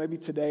 maybe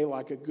today,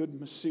 like a good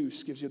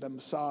masseuse gives you the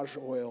massage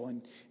oil,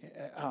 and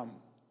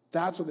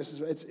that's what this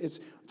is. It's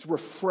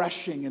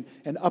refreshing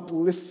and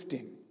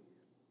uplifting.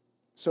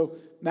 So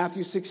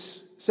Matthew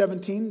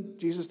 6:17,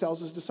 Jesus tells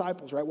his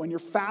disciples, right? When you're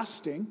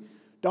fasting,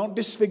 don't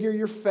disfigure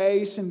your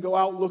face and go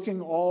out looking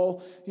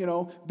all,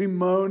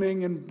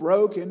 bemoaning and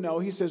broken. No,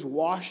 he says,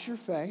 wash your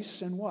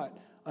face and what?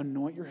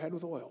 Anoint your head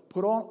with oil.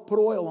 Put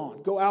oil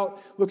on. Go out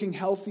looking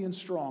healthy and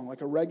strong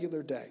like a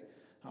regular day.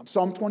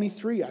 Psalm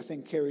 23, I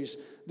think, carries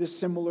this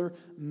similar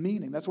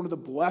meaning. That's one of the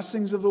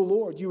blessings of the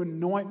Lord. You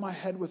anoint my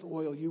head with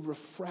oil. You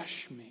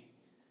refresh me.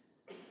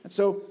 And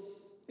so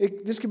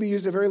this could be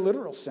used in a very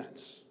literal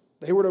sense.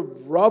 They were to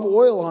rub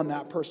oil on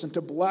that person,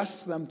 to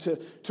bless them, to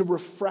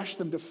refresh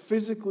them, to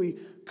physically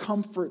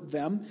comfort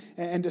them,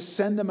 and to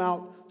send them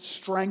out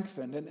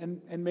strengthened.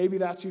 And maybe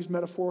that's used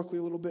metaphorically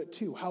a little bit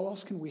too. How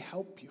else can we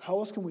help you? How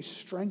else can we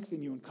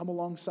strengthen you and come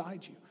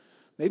alongside you?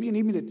 Maybe you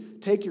need me to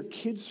take your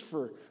kids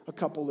for a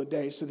couple of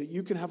days so that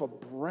you can have a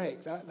break.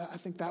 I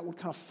think that would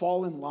kind of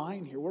fall in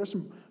line here. What are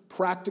some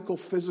practical,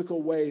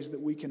 physical ways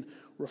that we can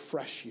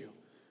refresh you?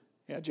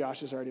 Yeah,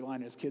 Josh is already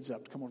lining his kids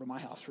up to come over to my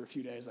house for a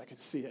few days. I can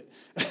see it.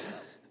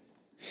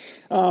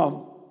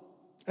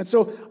 And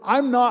so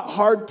I'm not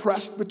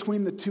hard-pressed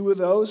between the two of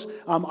those.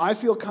 I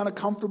feel kind of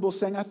comfortable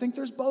saying I think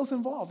there's both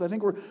involved. I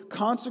think we're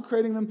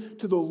consecrating them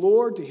to the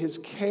Lord, to His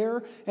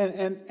care,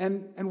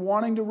 and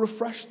wanting to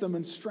refresh them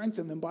and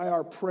strengthen them by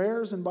our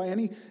prayers and by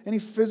any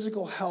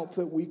physical help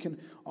that we can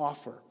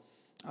offer.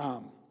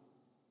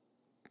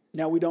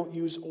 Now, we don't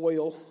use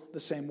oil the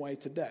same way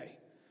today.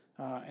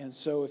 And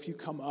so if you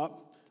come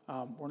up,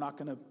 we're not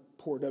going to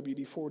pour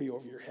WD-40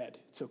 over your head.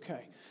 It's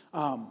okay.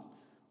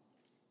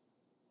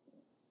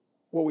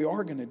 What we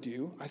are going to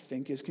do, I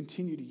think, is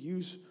continue to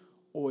use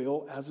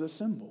oil as a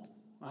symbol.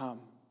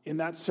 In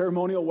that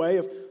ceremonial way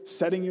of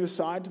setting you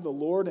aside to the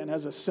Lord and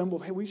as a symbol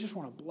of, hey, we just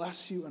want to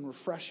bless you and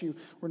refresh you.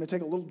 We're going to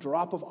take a little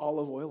drop of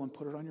olive oil and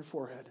put it on your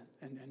forehead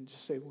and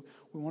just say,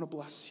 we want to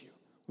bless you.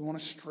 We want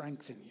to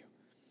strengthen you.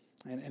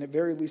 And at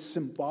very least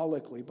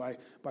symbolically,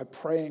 by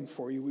praying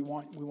for you, we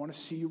want to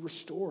see you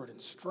restored and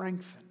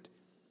strengthened.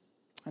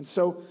 And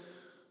so,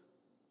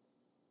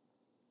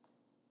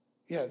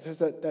 yeah, there's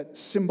that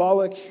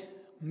symbolic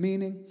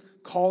meaning,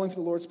 calling for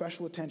the Lord's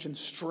special attention,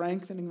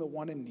 strengthening the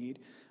one in need.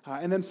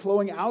 And then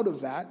flowing out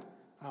of that,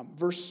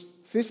 verse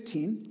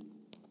 15,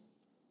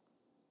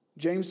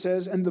 James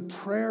says, and the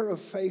prayer of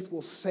faith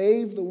will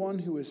save the one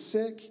who is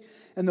sick,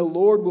 and the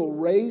Lord will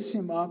raise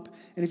him up,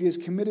 and if he has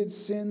committed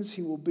sins,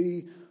 he will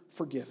be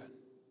forgiven.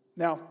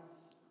 Now,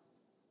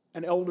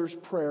 an elder's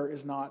prayer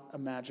is not a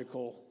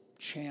magical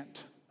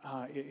chant.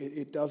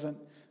 It doesn't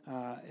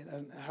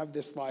have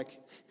this like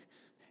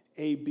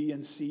A, B,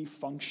 and C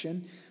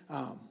function.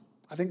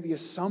 I think the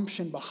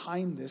assumption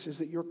behind this is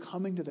that you're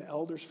coming to the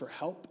elders for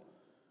help.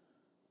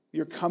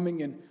 You're coming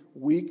in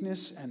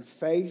weakness and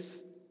faith.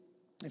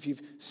 If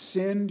you've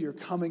sinned, you're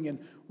coming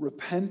in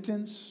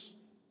repentance,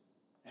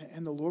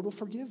 and the Lord will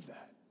forgive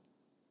that.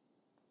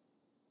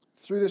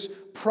 Through this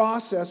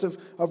process of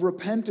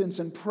repentance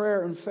and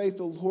prayer and faith,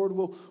 the Lord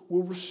will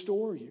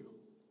restore you.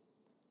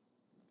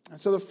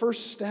 And so the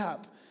first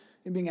step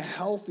in being a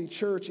healthy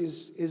church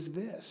is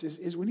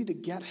we need to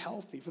get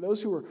healthy. For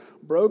those who are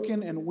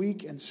broken and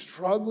weak and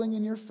struggling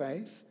in your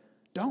faith,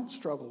 don't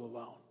struggle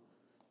alone.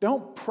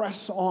 Don't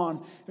press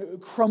on,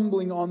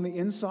 crumbling on the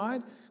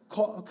inside.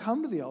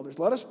 Come to the elders.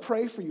 Let us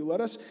pray for you.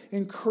 Let us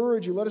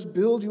encourage you. Let us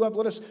build you up.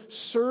 Let us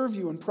serve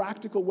you in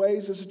practical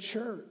ways as a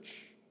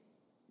church.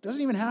 It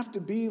doesn't even have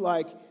to be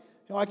like,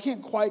 I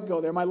can't quite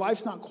go there. My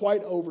life's not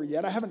quite over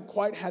yet. I haven't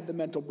quite had the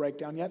mental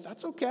breakdown yet.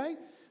 That's okay.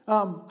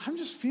 I'm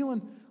just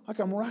feeling like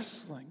I'm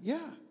wrestling.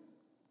 Yeah.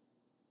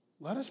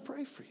 Let us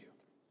pray for you.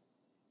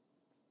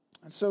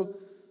 And so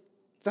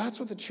that's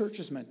what the church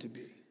is meant to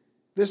be.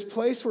 This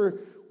place where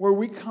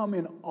we come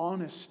in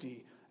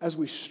honesty as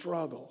we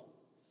struggle,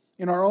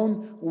 in our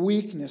own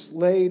weakness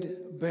laid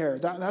bare.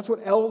 That's what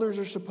elders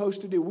are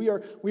supposed to do. We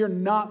are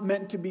not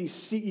meant to be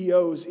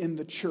CEOs in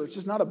the church.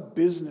 It's not a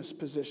business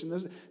position.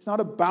 It's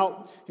not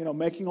about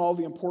making all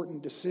the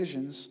important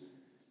decisions.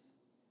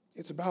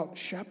 It's about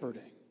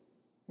shepherding.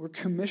 We're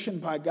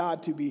commissioned by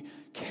God to be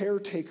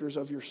caretakers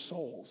of your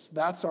souls.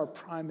 That's our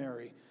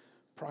primary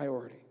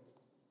priority.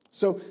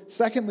 So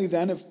secondly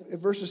then, if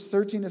verses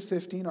 13 to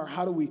 15 are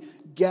how do we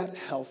get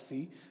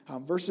healthy,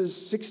 verses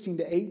 16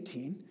 to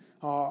 18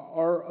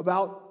 are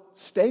about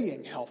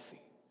staying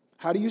healthy.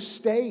 How do you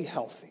stay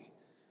healthy?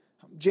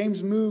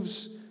 James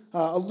moves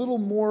a little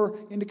more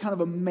into kind of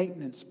a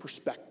maintenance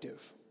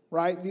perspective,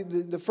 right?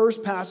 The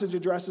first passage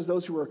addresses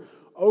those who are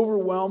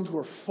overwhelmed, who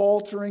are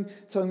faltering,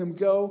 telling them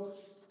go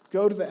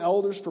to the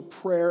elders for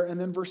prayer. And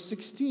then verse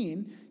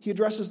 16, he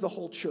addresses the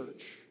whole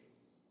church.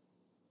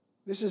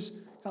 This is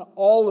kind of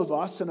all of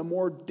us in a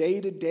more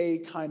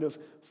day-to-day kind of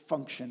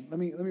function. Let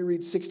me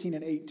read 16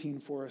 and 18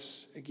 for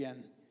us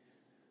again.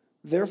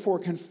 Therefore,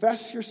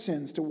 confess your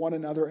sins to one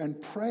another and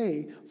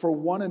pray for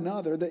one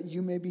another that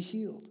you may be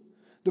healed.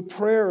 The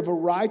prayer of a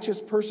righteous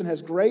person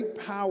has great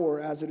power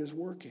as it is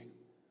working.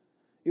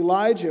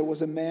 Elijah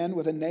was a man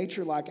with a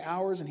nature like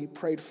ours, and he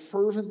prayed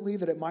fervently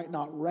that it might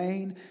not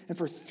rain. And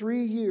for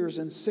 3 years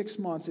and 6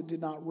 months it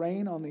did not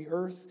rain on the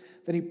earth.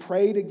 Then he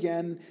prayed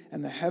again,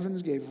 and the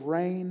heavens gave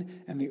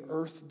rain, and the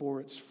earth bore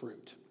its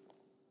fruit.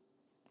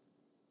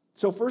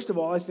 So first of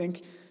all, I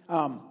think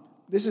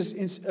this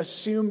is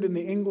assumed in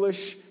the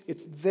English.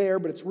 It's there,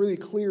 but it's really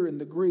clear in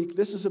the Greek.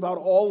 This is about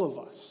all of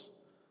us.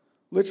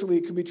 Literally,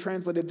 it could be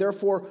translated,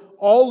 therefore,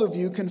 all of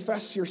you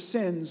confess your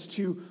sins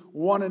to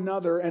one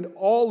another, and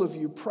all of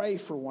you pray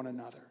for one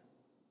another.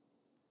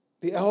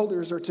 The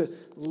elders are to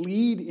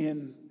lead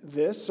in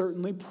this,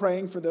 certainly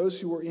praying for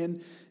those who are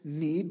in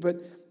need,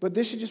 but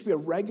this should just be a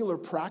regular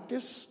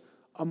practice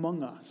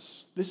among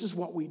us. This is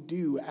what we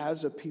do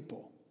as a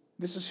people.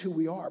 This is who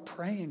we are,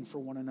 praying for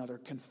one another,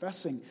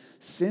 confessing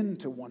sin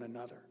to one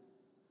another.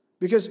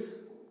 Because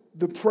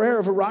the prayer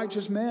of a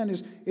righteous man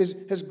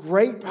has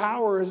great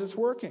power as it's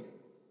working.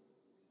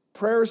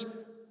 Prayer's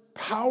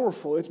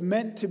powerful. It's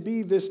meant to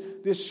be this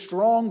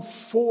strong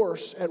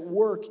force at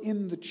work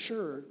in the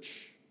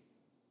church.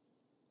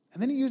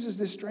 And then he uses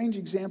this strange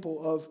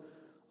example of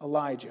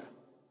Elijah.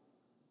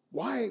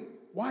 Why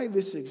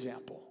this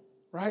example?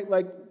 Right?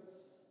 Like,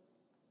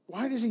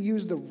 why does he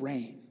use the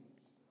rain?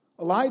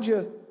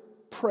 Elijah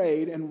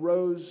prayed and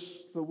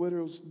rose the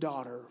widow's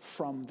daughter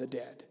from the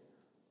dead.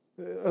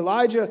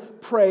 Elijah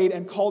prayed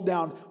and called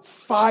down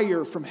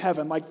fire from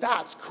heaven. Like,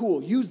 that's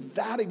cool. Use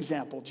that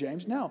example,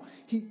 James. No,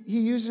 he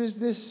uses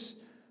this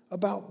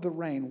about the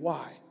rain.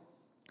 Why?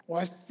 Well,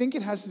 I think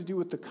it has to do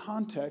with the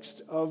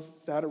context of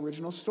that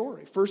original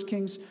story. 1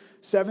 Kings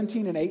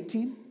 17 and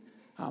 18.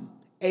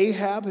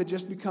 Ahab had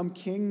just become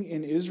king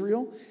in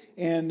Israel,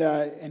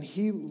 and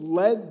he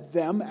led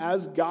them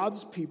as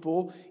God's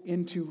people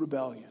into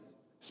rebellion.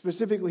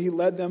 Specifically, he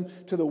led them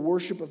to the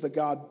worship of the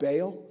god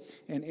Baal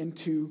and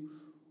into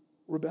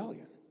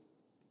rebellion.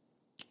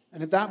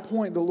 And at that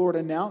point, the Lord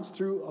announced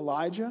through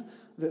Elijah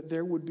that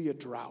there would be a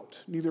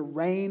drought, neither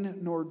rain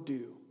nor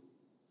dew.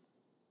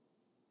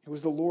 It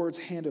was the Lord's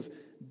hand of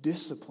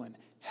discipline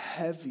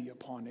heavy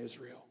upon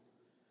Israel,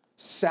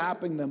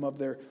 sapping them of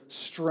their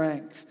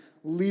strength,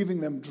 leaving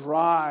them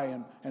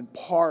dry and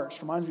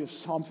parched. Reminds me of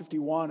Psalm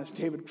 51 as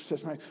David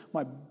says,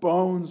 my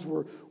bones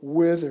were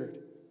withered.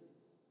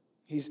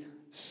 He's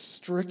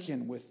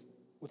stricken with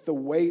the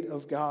weight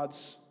of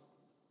God's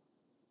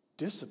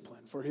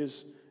discipline for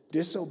his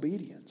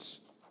disobedience.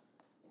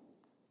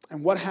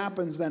 And what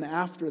happens then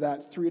after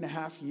that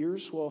 3.5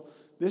 years? Well,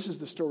 this is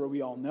the story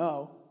we all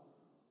know.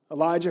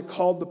 Elijah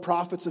called the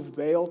prophets of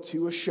Baal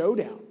to a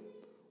showdown,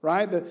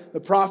 right?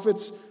 The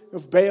prophets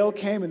of Baal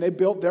came and they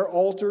built their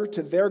altar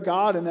to their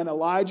God, and then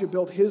Elijah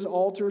built his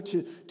altar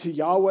to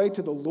Yahweh,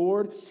 to the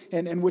Lord.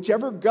 And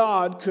whichever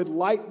God could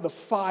light the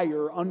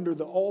fire under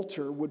the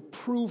altar would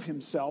prove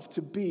himself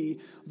to be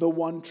the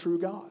one true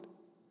God.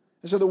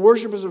 And so the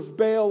worshipers of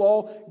Baal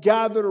all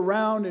gathered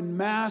around in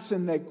mass,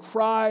 and they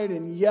cried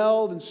and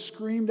yelled and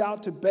screamed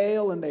out to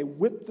Baal, and they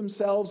whipped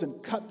themselves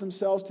and cut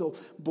themselves till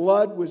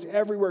blood was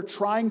everywhere,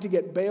 trying to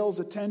get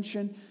Baal's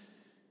attention,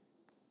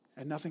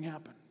 and nothing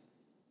happened.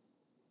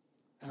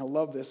 And I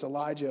love this.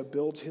 Elijah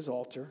builds his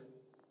altar,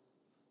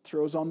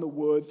 throws on the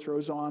wood,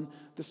 throws on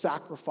the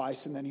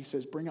sacrifice, and then he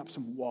says, bring up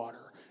some water.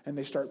 And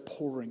they start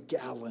pouring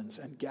gallons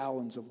and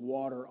gallons of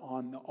water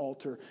on the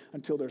altar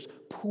until there's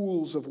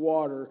pools of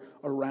water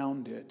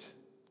around it.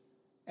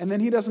 And then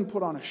he doesn't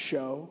put on a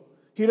show.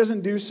 He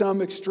doesn't do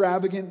some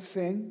extravagant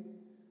thing.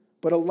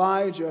 But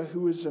Elijah,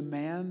 who is a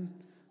man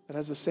that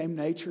has the same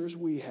nature as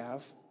we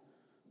have,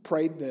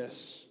 prayed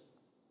this: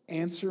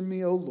 answer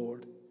me, O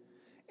Lord.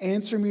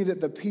 Answer me that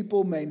the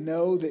people may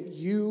know that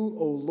you,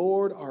 O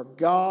Lord, are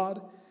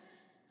God,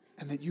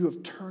 and that you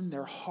have turned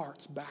their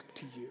hearts back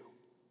to you.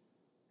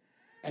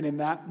 And in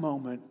that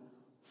moment,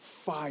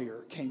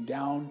 fire came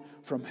down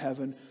from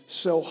heaven,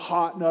 so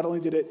hot, not only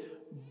did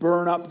it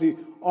burn up the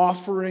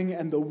offering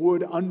and the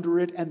wood under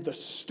it and the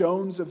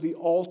stones of the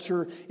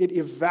altar, it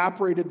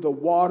evaporated the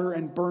water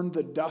and burned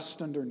the dust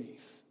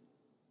underneath.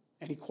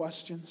 Any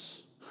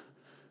questions?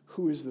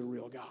 Who is the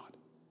real God?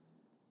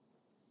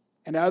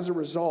 And as a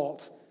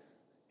result,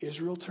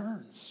 Israel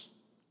turns.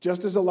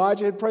 Just as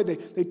Elijah had prayed,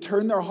 they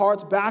turn their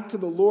hearts back to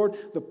the Lord.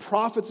 The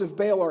prophets of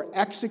Baal are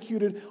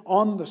executed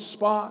on the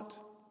spot.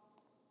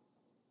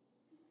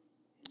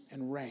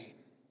 And rain,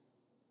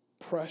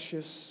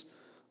 precious,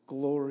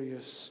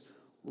 glorious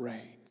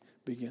rain,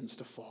 begins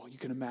to fall. You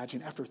can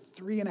imagine, after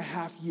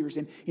 3.5 years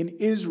in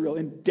Israel,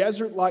 in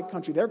desert-like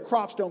country, their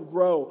crops don't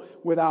grow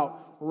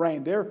without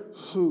rain. They're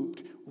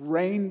hooped.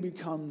 Rain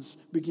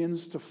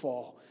begins to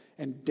fall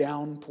and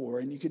downpour.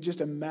 And you could just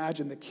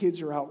imagine the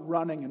kids are out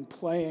running and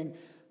playing.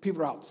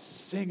 People are out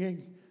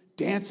singing,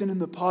 dancing in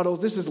the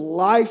puddles. This is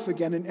life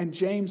again. And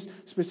James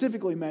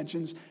specifically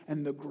mentions,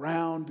 and the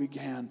ground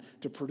began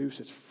to produce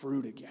its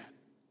fruit again.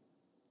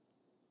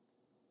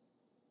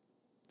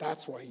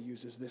 That's why he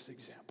uses this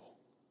example.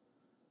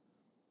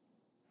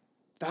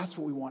 That's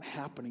what we want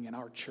happening in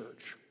our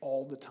church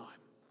all the time.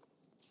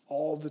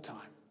 All the time.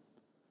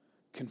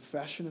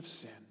 Confession of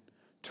sin,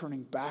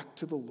 turning back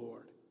to the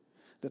Lord,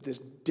 that this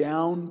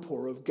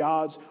downpour of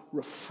God's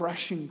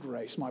refreshing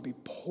grace might be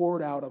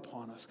poured out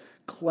upon us,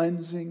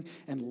 cleansing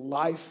and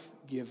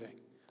life-giving,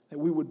 that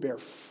we would bear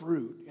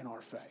fruit in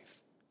our faith.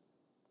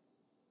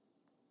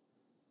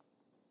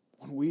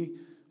 When we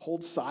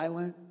hold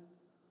silent,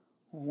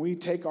 when we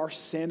take our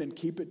sin and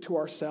keep it to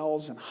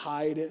ourselves and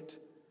hide it,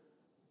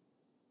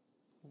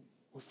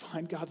 we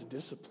find God's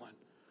discipline,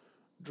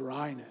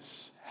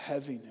 dryness,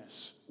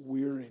 heaviness,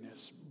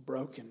 weariness,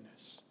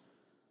 brokenness.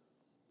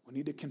 We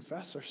need to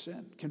confess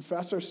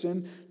our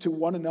sin to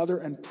one another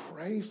and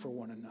pray for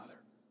one another.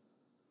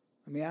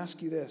 Let me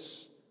ask you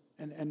this,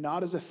 and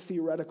not as a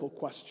theoretical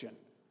question.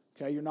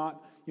 Okay, you're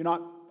not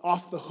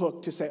off the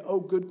hook to say, oh,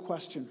 good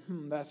question.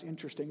 That's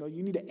interesting. Oh,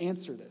 you need to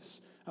answer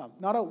this.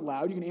 Not out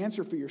loud. You can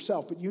answer for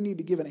yourself, but you need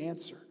to give an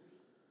answer.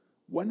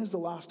 When is the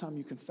last time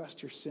you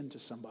confessed your sin to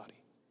somebody?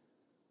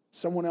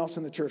 Someone else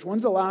in the church.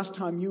 When's the last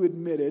time you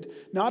admitted,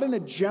 not in a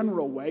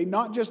general way,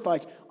 not just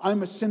like,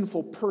 I'm a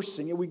sinful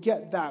person. Yeah, we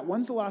get that.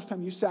 When's the last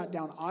time you sat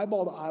down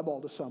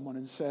eyeball to someone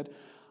and said,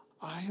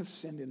 I have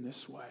sinned in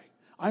this way.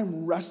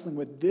 I'm wrestling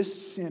with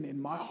this sin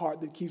in my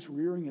heart that keeps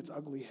rearing its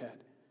ugly head.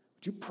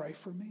 Would you pray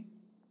for me?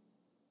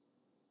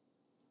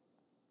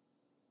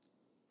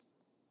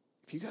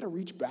 If you got to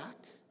reach back,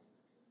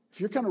 if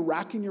you're kind of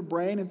racking your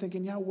brain and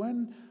thinking,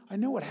 when, I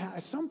know it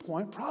at some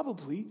point,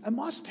 probably, I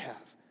must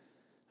have.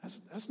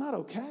 That's not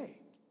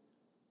okay.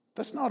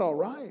 That's not all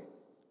right.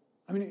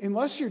 I mean,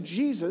 unless you're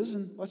Jesus,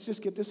 and let's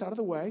just get this out of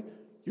the way,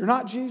 you're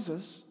not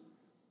Jesus,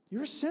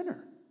 you're a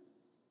sinner.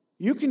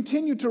 You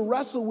continue to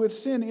wrestle with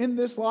sin in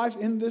this life,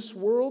 in this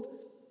world.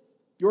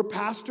 Your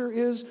pastor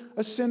is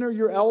a sinner.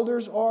 Your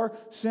elders are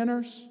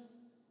sinners.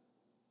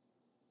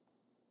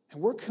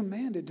 And we're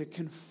commanded to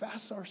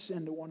confess our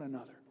sin to one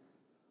another,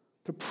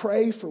 to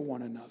pray for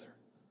one another.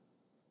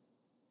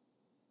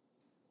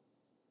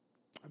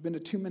 I've been to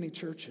too many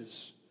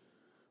churches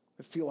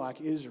that feel like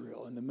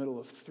Israel in the middle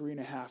of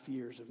 3.5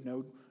 years of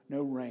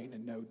no rain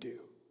and no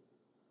dew.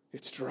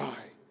 It's dry.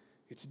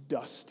 It's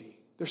dusty.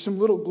 There's some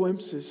little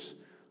glimpses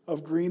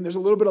of green. There's a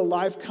little bit of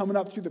life coming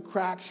up through the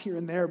cracks here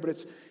and there, but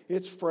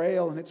it's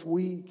frail and it's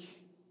weak.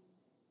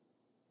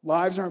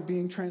 Lives aren't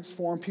being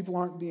transformed. People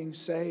aren't being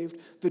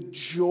saved. The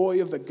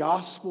joy of the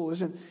gospel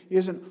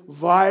isn't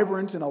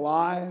vibrant and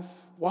alive.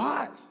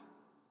 Why?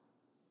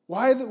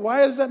 Why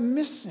is that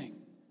missing?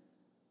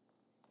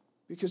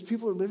 Because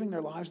people are living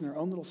their lives in their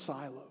own little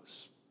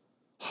silos,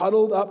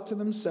 huddled up to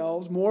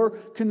themselves, more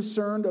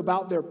concerned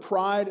about their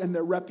pride and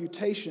their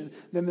reputation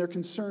than they're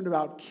concerned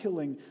about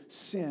killing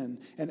sin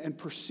and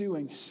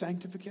pursuing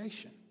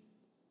sanctification.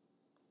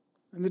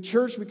 And the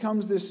church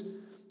becomes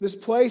this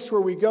place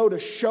where we go to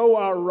show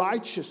our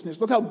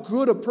righteousness. Look how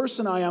good a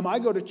person I am. I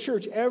go to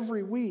church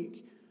every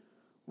week,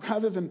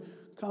 rather than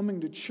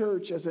coming to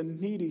church as a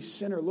needy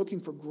sinner looking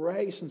for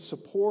grace and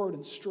support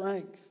and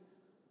strength.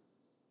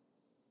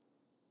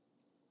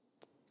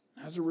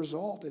 As a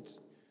result, it's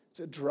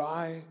a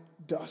dry,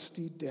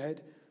 dusty,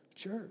 dead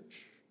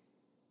church.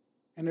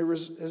 And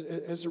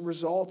as a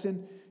result,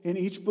 in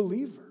each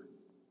believer,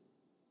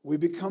 we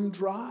become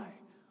dry.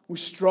 We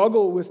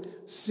struggle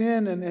with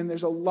sin, and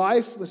there's a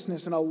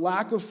lifelessness and a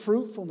lack of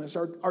fruitfulness.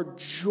 Our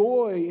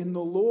joy in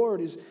the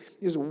Lord is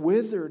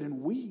withered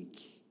and weak.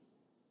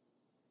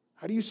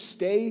 How do you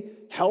stay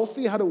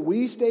healthy? How do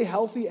we stay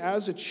healthy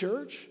as a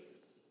church?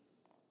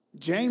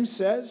 James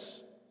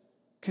says,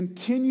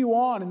 continue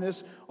on in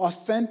this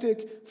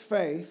authentic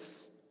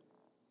faith,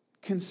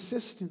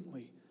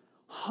 consistently,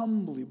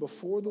 humbly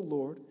before the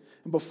Lord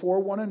and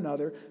before one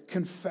another,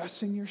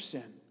 confessing your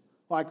sin.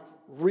 Like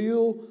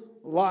real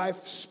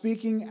life,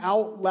 speaking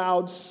out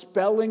loud,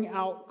 spelling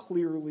out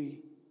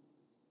clearly,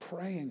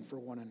 praying for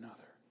one another.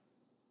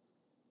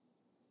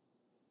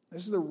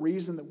 This is the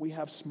reason that we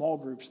have small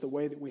groups the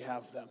way that we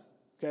have them.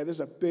 Okay, this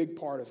is a big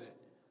part of it.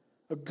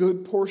 A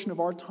good portion of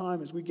our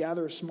time as we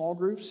gather as small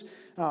groups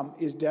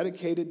is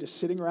dedicated to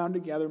sitting around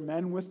together,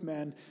 men with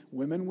men,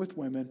 women with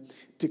women,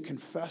 to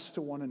confess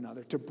to one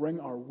another, to bring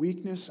our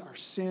weakness, our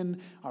sin,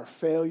 our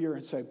failure,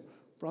 and say,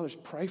 brothers,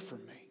 pray for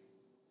me.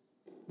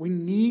 We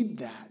need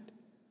that.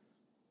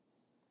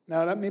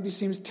 Now, that maybe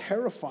seems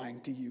terrifying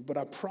to you, but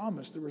I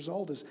promise the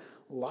result is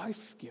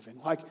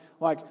life-giving,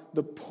 like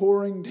the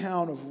pouring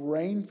down of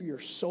rain for your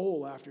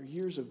soul after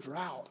years of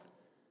drought.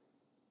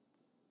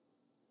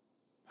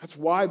 That's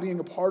why being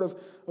a part of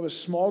a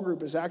small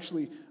group is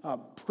actually a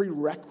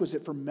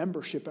prerequisite for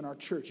membership in our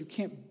church. You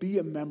can't be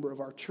a member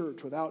of our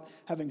church without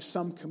having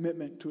some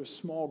commitment to a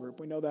small group.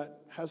 We know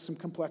that has some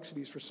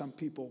complexities for some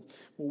people.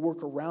 We'll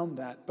work around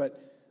that, but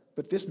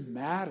this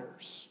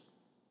matters.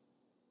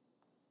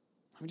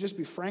 Let me just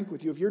be frank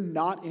with you. If you're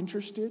not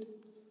interested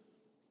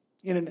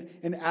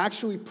in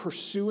actually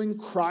pursuing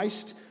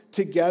Christ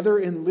together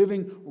in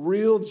living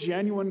real,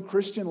 genuine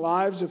Christian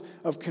lives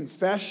of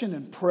confession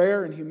and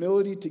prayer and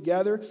humility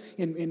together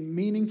in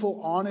meaningful,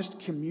 honest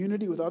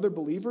community with other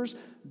believers,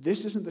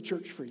 this isn't the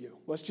church for you.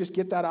 Let's just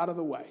get that out of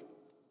the way.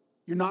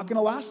 You're not going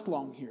to last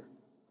long here.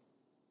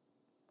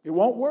 It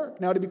won't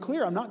work. Now, to be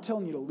clear, I'm not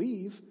telling you to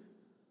leave.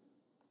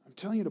 I'm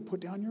telling you to put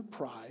down your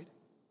pride,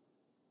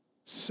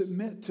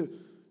 submit to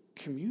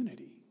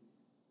community.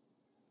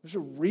 There's a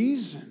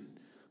reason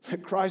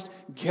that Christ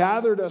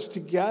gathered us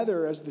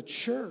together as the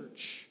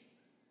church.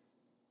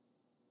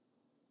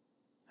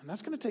 And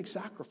that's going to take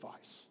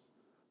sacrifice.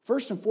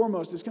 First and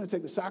foremost, it's going to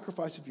take the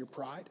sacrifice of your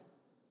pride.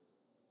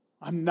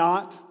 I'm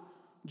not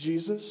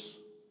Jesus.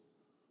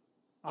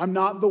 I'm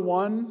not the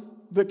one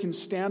that can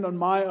stand on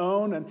my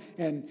own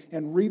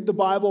and read the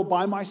Bible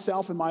by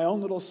myself in my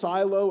own little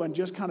silo and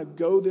just kind of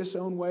go this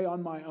own way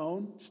on my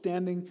own,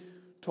 standing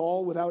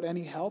tall without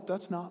any help.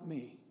 That's not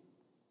me.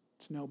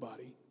 It's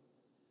nobody.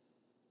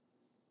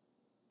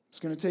 It's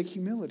going to take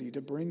humility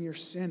to bring your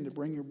sin, to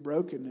bring your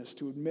brokenness,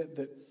 to admit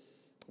that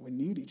We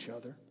need each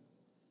other.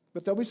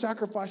 But there'll be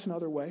sacrifice in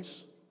other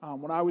ways.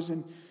 When I was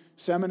in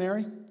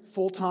seminary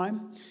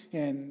full-time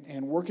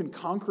and working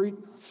concrete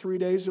 3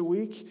 days a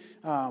week,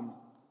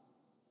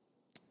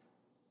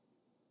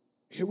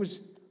 it was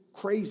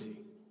crazy.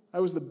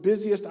 That was the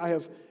busiest I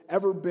have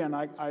ever been.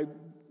 I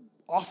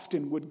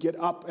often would get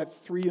up at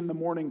 3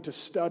 a.m. to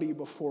study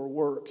before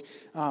work.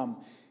 You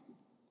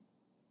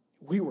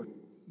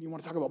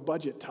want to talk about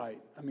budget tight.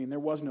 I mean, there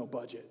was no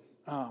budget.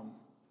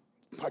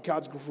 By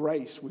God's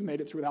grace, we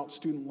made it through without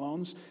student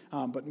loans.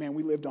 But man,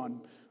 we lived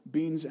on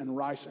beans and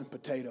rice and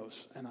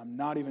potatoes. And I'm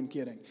not even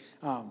kidding.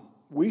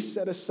 We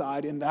set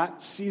aside in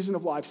that season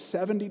of life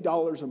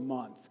 $70 a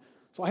month.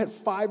 So I had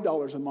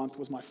 $5 a month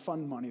was my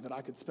fun money that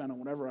I could spend on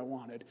whatever I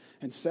wanted.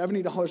 And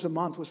 $70 a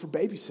month was for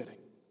babysitting.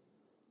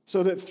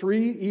 So that 3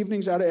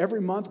 evenings out of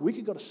every month, we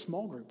could go to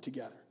small group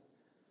together.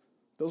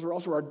 Those were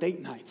also our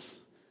date nights.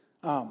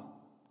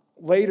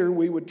 Later,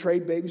 we would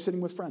trade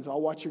babysitting with friends.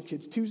 I'll watch your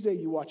kids Tuesday,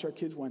 you watch our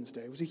kids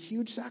Wednesday. It was a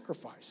huge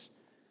sacrifice.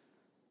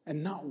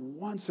 And not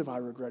once have I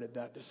regretted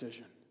that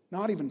decision.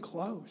 Not even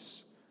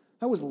close.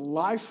 That was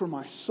life for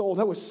my soul.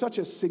 That was such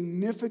a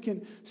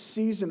significant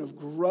season of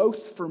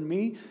growth for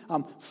me.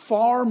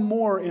 Far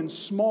more in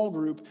small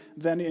group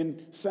than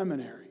in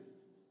seminary.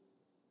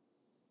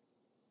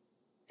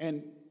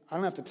 And I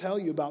don't have to tell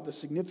you about the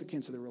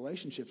significance of the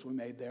relationships we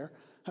made there.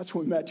 That's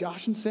when we met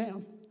Josh and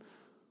Sam.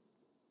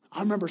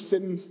 I remember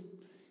sitting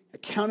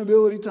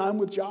accountability time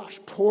with Josh,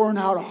 pouring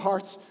out our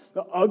hearts,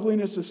 the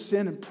ugliness of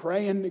sin, and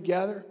praying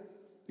together,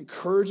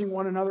 encouraging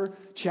one another,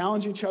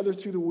 challenging each other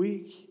through the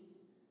week.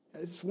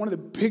 It's one of the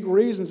big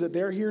reasons that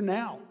they're here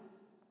now.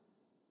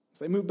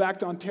 So they moved back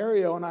to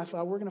Ontario, and I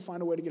thought, we're going to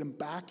find a way to get them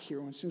back here.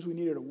 And as soon as we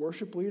needed a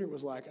worship leader, it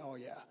was like, oh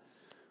yeah,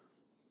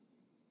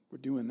 we're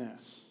doing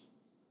this.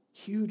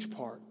 Huge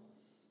part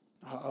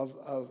of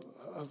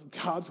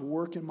God's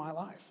work in my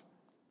life.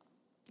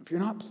 If you're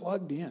not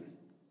plugged in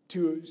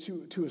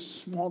to a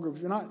small group,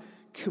 if you're not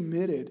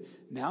committed,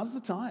 now's the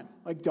time.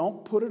 Like,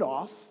 don't put it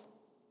off.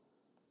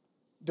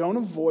 Don't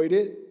avoid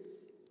it.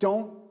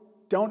 Don't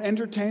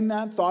entertain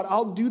that thought.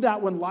 I'll do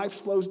that when life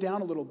slows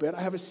down a little bit.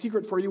 I have a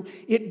secret for you.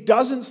 It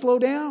doesn't slow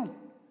down.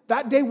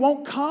 That day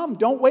won't come.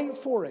 Don't wait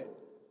for it.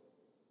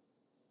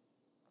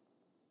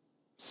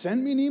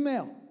 Send me an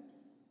email.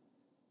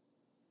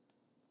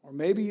 Or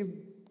maybe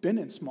you've been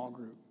in small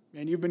group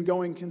and you've been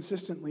going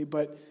consistently,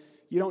 but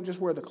you don't just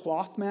wear the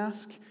cloth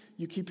mask,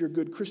 you keep your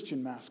good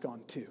Christian mask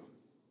on too.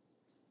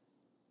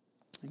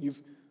 And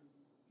you've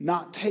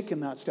not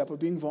taken that step of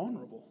being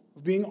vulnerable,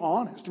 of being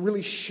honest,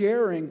 really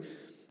sharing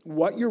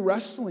what you're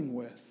wrestling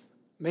with.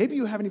 Maybe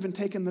you haven't even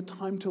taken the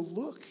time to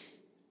look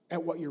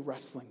at what you're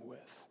wrestling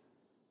with,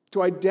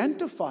 to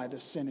identify the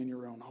sin in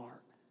your own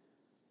heart.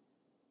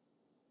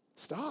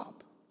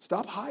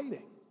 Stop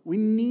hiding. We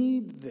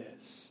need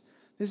this.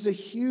 This is a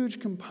huge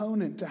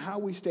component to how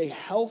we stay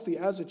healthy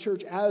as a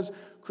church, as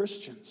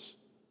Christians.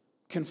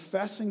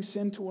 Confessing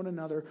sin to one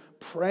another,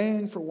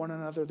 praying for one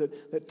another,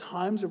 that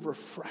times of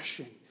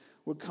refreshing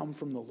would come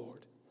from the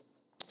Lord.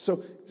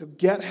 So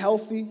get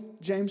healthy,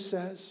 James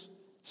says.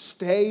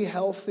 Stay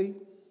healthy.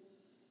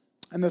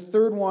 And the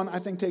third one, I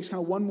think, takes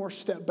kind of one more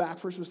step back.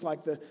 First was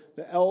like the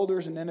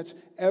elders, and then it's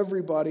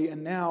everybody.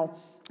 And now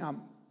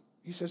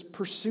he says,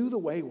 pursue the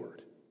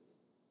wayward.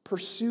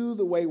 Pursue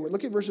the wayward.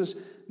 Look at verses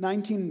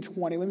 19 and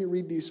 20. Let me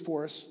read these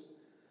for us.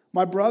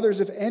 My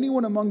brothers, if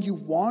anyone among you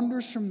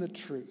wanders from the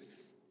truth,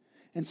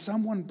 and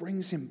someone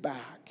brings him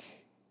back,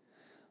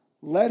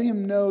 let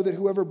him know that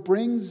whoever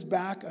brings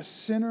back a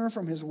sinner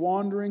from his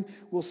wandering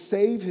will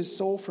save his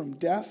soul from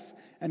death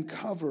and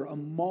cover a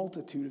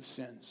multitude of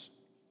sins.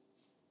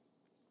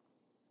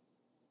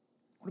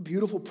 What a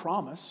beautiful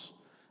promise.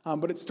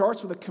 But it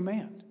starts with a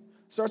command.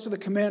 It starts with a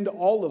command to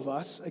all of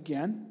us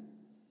again.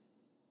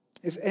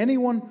 If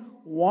anyone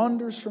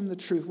wanders from the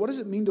truth, what does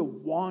it mean to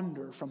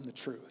wander from the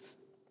truth?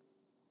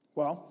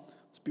 Well,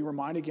 let's be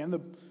reminded again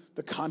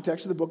the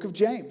context of the book of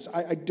James.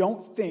 I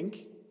don't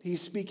think he's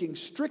speaking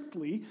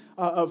strictly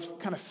of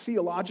kind of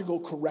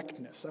theological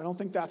correctness. I don't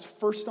think that's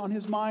first on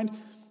his mind.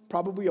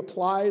 Probably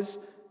applies,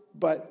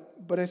 but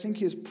I think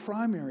his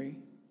primary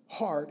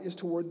heart is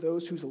toward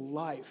those whose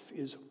life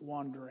is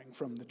wandering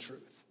from the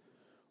truth.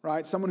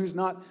 Right? Someone who's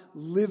not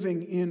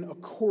living in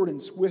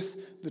accordance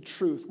with the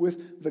truth,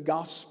 with the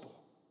gospel.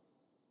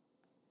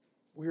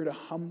 We are to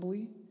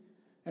humbly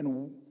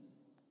and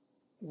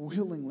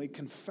willingly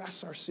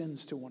confess our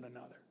sins to one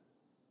another.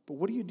 But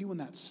what do you do when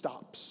that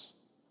stops?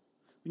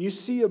 When you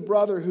see a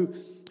brother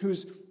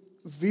who's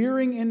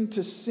veering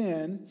into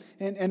sin,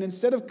 and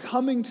instead of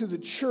coming to the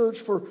church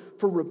for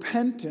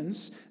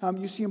repentance,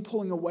 you see him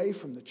pulling away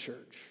from the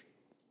church.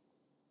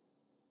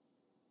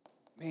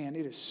 Man,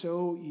 it is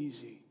so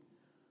easy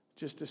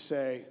just to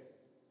say,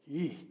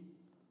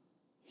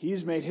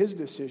 he's made his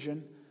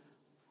decision,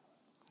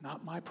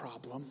 not my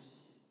problem.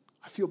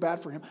 I feel bad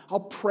for him. I'll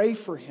pray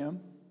for him.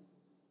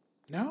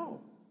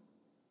 No,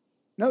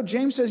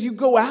 James says you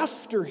go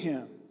after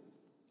him.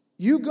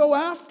 You go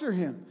after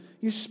him.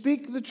 You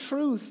speak the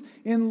truth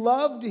in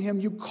love to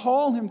him. You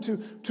call him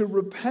to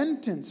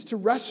repentance, to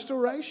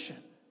restoration.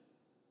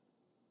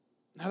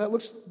 Now that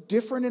looks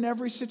different in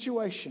every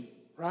situation,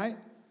 right?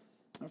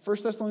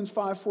 1 Thessalonians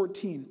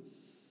 5:14.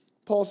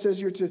 Paul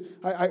says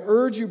I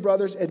urge you,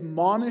 brothers,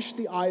 admonish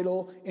the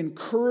idle,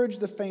 encourage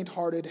the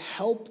faint-hearted,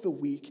 help the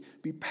weak,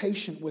 be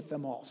patient with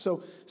them all.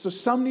 So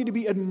some need to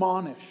be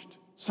admonished.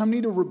 Some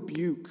need a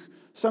rebuke.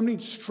 Some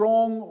need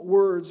strong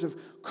words of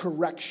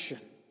correction.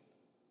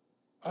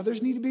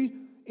 Others need to be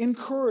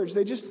encouraged.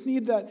 They just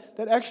need that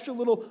extra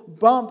little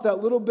bump, that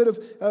little bit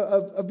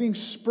of being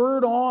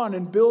spurred on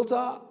and built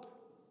up.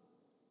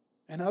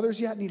 And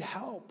others yet need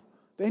help.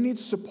 They need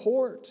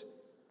support.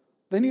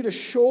 They need a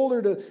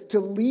shoulder to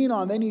lean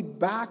on. They need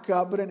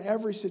backup. But in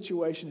every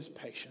situation is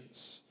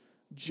patience.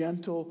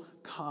 Gentle,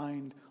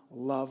 kind,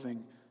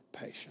 loving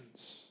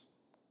patience.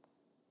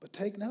 But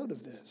take note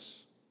of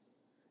this.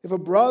 If a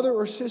brother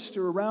or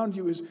sister around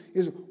you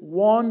is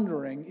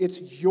wandering, it's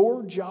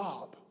your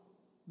job,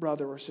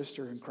 brother or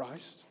sister in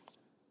Christ,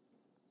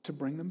 to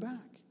bring them back.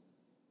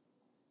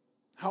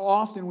 How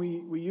often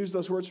we use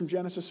those words from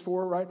Genesis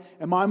 4, right?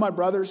 Am I my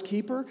brother's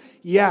keeper?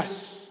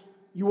 Yes,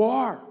 you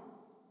are.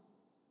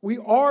 We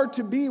are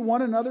to be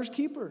one another's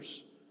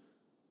keepers.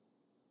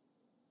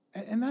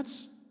 And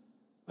that's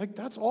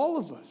all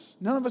of us.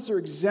 None of us are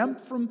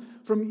exempt from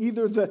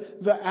either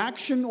the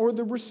action or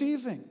the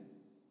receiving.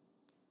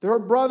 There are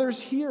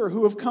brothers here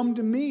who have come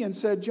to me and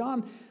said,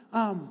 John,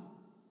 I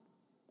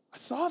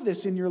saw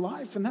this in your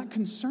life and that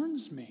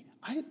concerns me.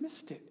 I had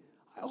missed it.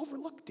 I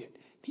overlooked it.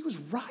 He was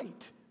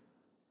right.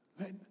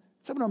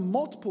 It's happened on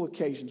multiple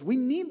occasions. We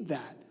need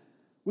that.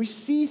 We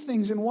see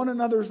things in one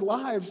another's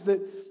lives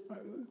that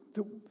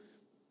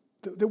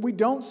we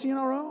don't see in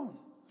our own.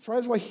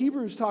 That's why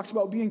Hebrews talks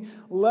about being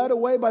led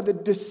away by the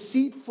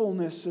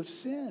deceitfulness of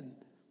sin.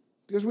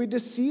 Because we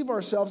deceive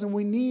ourselves and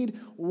we need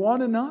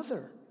one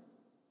another.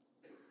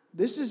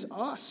 This is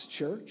us,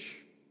 church.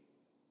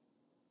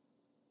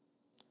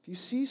 If you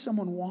see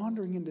someone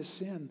wandering into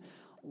sin,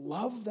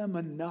 love them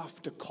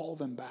enough to call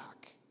them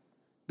back.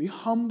 Be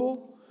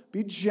humble,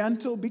 be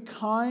gentle, be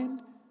kind.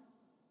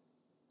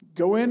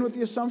 Go in with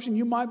the assumption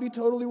you might be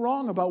totally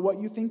wrong about what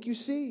you think you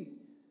see.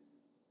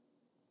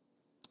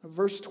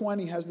 Verse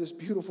 20 has this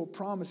beautiful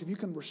promise. If you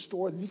can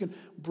restore them, if you can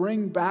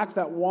bring back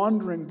that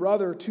wandering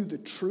brother to the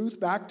truth,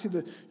 back to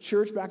the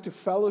church, back to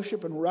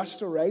fellowship and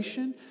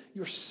restoration,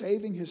 you're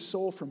saving his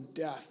soul from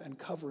death and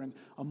covering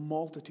a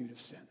multitude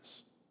of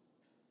sins.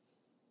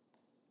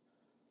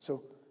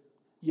 So,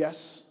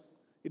 yes,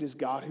 it is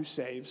God who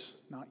saves,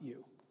 not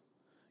you.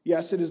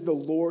 Yes, it is the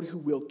Lord who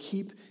will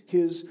keep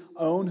his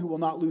own, who will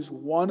not lose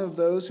one of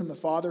those whom the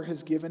Father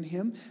has given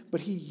him,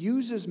 but he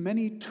uses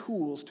many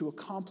tools to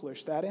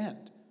accomplish that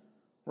end.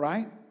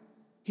 Right?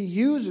 He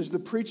uses the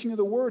preaching of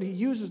the word. He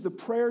uses the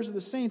prayers of the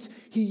saints.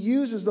 He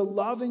uses the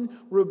loving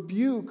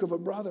rebuke of a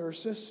brother or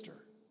sister.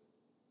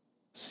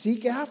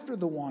 Seek after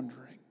the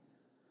wandering.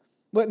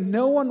 Let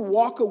no one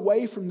walk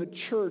away from the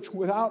church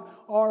without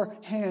our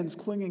hands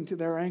clinging to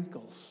their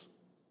ankles.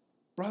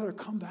 Brother,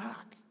 come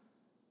back.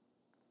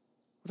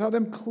 Without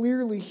them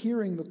clearly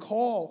hearing the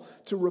call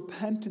to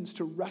repentance,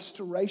 to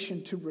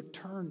restoration, to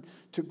return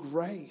to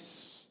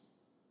grace.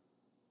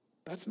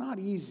 That's not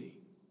easy.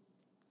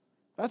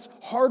 That's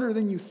harder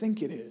than you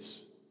think it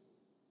is.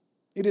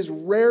 It is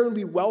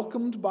rarely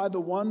welcomed by the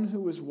one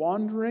who is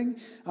wandering.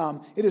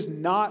 It is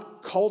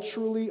not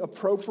culturally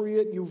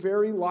appropriate. You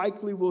very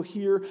likely will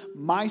hear,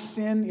 my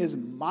sin is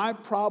my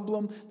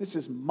problem. This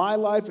is my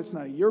life. It's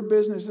none of your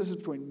business. This is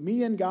between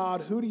me and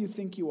God. Who do you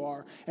think you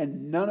are?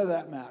 And none of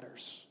that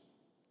matters.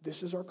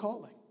 This is our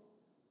calling.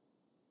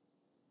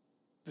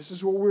 This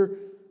is what we're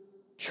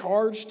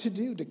charged to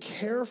do, to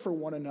care for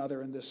one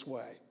another in this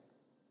way.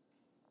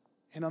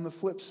 And on the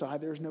flip side,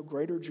 there's no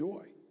greater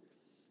joy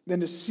than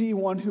to see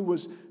one who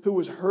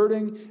was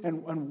hurting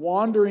and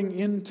wandering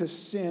into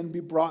sin be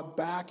brought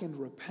back into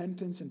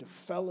repentance, into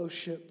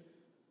fellowship.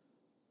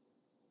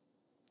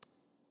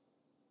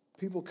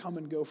 People come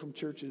and go from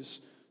churches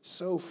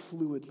so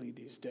fluidly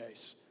these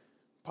days.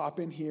 Pop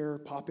in here,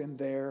 pop in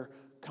there,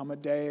 come a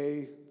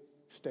day,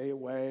 stay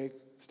away,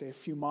 stay a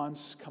few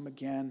months, come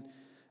again.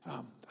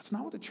 That's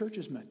not what the church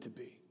is meant to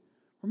be.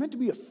 We're meant to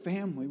be a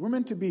family. We're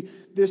meant to be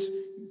this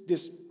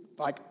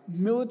like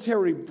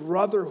military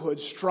brotherhood,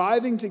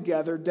 striving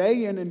together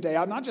day in and day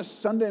out, not just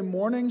Sunday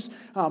mornings,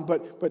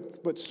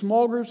 but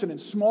small groups. And in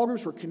small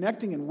groups, we're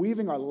connecting and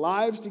weaving our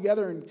lives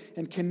together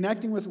and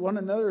connecting with one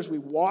another as we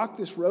walk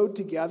this road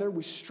together.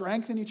 We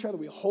strengthen each other.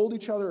 We hold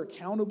each other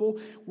accountable.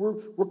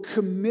 We're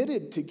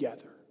committed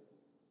together.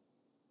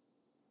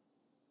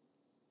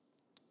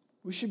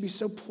 We should be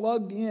so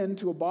plugged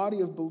into a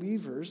body of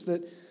believers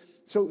that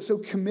so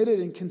committed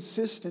and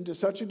consistent to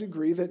such a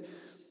degree that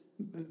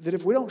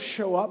if we don't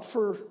show up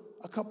for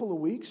a couple of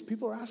weeks,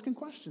 people are asking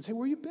questions. Hey,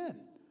 where you been?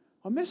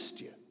 I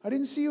missed you. I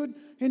didn't see you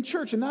in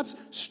church. And that's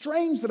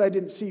strange that I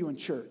didn't see you in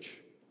church.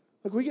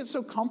 Like, we get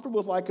so comfortable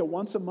with like a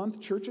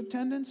once-a-month church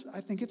attendance. I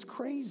think it's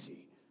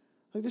crazy.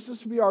 Like, this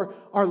is to be our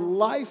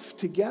life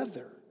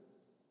together.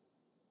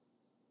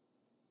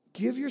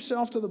 Give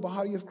yourself to the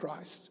body of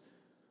Christ.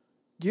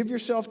 Give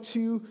yourself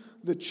to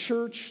the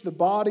church, the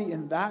body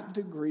in that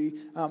degree.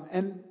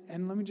 And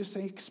let me just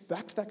say,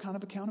 expect that kind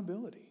of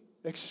accountability.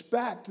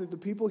 Expect that the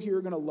people here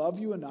are going to love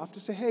you enough to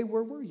say, hey,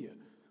 where were you?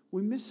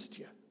 We missed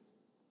you.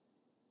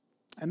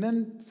 And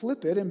then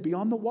flip it and be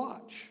on the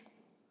watch.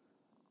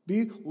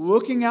 Be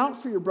looking out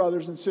for your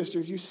brothers and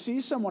sisters. You see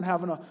someone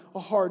having a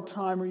hard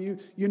time, or you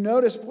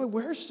notice, boy,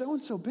 where's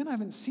so-and-so been? I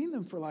haven't seen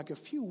them for like a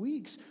few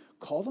weeks.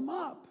 Call them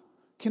up.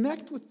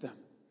 Connect with them.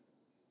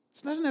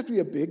 It doesn't have to be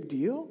a big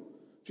deal.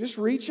 Just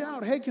reach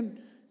out. Hey,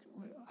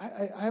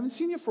 I haven't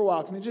seen you for a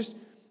while. Can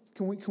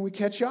we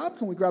catch up?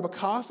 Can we grab a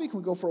coffee? Can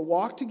we go for a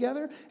walk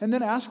together? And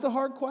then ask the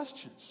hard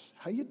questions.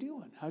 How you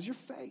doing? How's your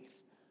faith?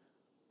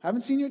 I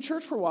haven't seen you at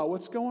church for a while.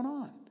 What's going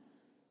on?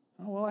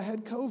 Oh, well, I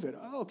had COVID.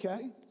 Oh,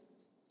 okay.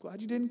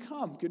 Glad you didn't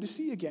come. Good to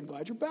see you again.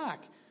 Glad you're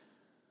back.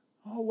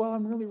 Oh, well,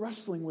 I'm really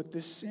wrestling with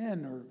this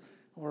sin,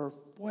 or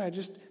boy,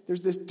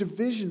 there's this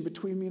division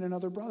between me and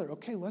another brother.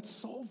 Okay, let's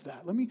solve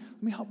that. Let me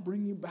help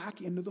bring you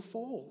back into the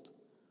fold.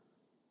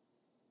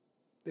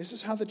 This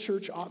is how the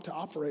church ought to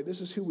operate. This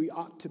is who we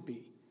ought to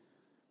be.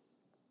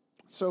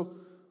 So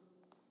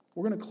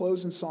we're going to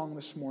close in song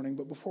this morning,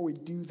 but before we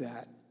do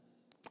that,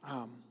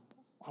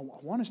 I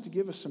want us to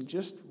give us some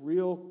just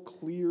real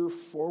clear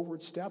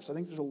forward steps. I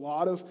think there's a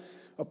lot of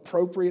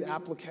appropriate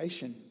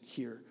application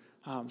here.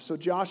 So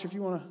Josh, if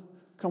you want to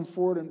come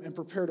forward and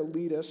prepare to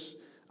lead us,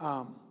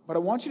 but I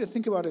want you to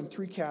think about it in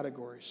 3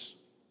 categories.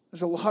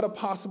 There's a lot of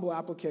possible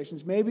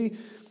applications. Maybe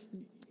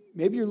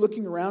you're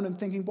looking around and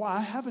thinking, boy,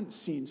 I haven't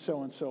seen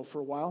so-and-so for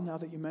a while now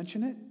that you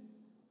mention it.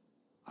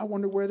 I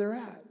wonder where they're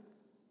at.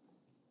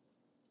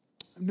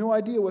 I have no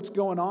idea what's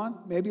going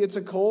on. Maybe it's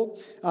a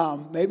cold.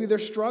 Maybe they're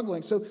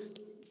struggling. So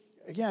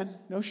again,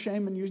 no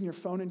shame in using your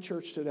phone in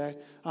church today.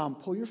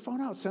 Pull your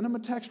phone out. Send them a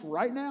text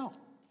right now.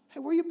 Hey,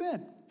 where you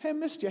been? Hey, I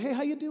missed you. Hey,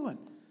 how you doing?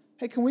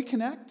 Hey, can we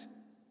connect?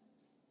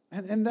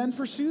 And then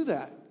pursue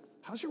that.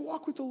 How's your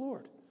walk with the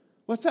Lord?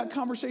 Let that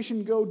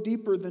conversation go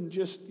deeper than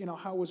just,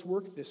 how was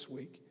work this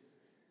week?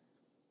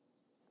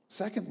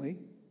 Secondly,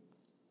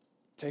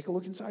 take a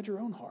look inside your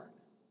own heart.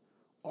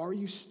 Are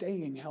you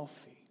staying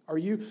healthy? Are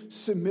you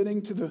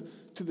submitting to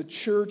the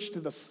church, to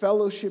the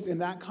fellowship in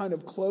that kind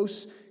of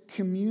close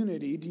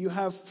community? Do you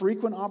have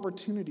frequent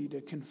opportunity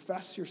to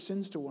confess your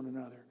sins to one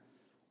another?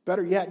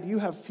 Better yet, do you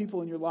have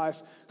people in your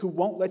life who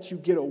won't let you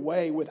get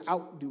away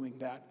without doing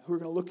that, who are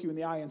going to look you in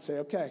the eye and say,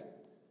 okay,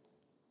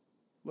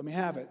 let me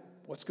have it.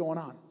 What's going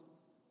on?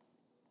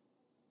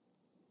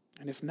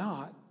 And if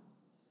not,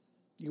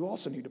 you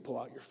also need to pull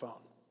out your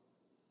phone.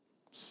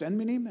 Send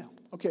me an email.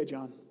 Okay,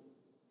 John,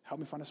 help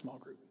me find a small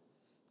group.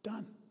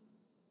 Done.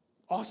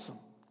 Awesome.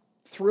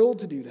 Thrilled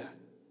to do that.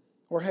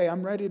 Or, hey,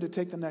 I'm ready to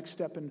take the next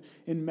step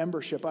in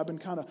membership. I've been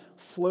kind of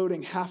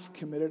floating, half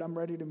committed. I'm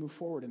ready to move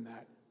forward in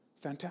that.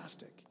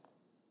 Fantastic.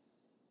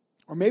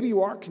 Or maybe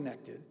you are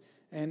connected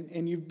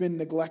and you've been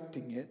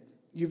neglecting it.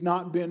 You've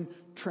not been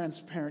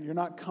transparent. You're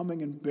not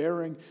coming and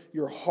bearing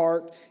your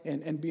heart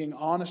and being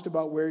honest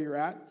about where you're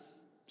at.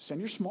 Send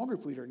your small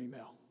group leader an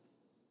email.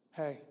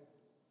 Hey,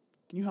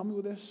 can you help me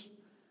with this?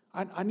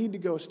 I need to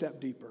go a step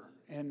deeper.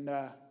 And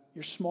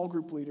your small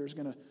group leader is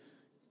going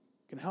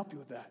to help you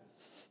with that.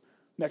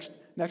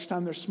 Next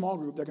time there's small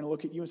group, they're going to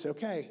look at you and say,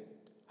 okay,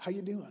 how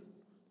you doing?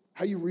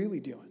 How you really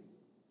doing?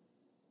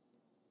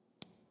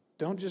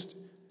 Don't just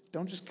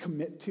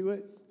commit to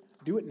it.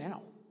 Do it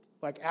now.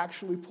 Like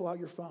actually pull out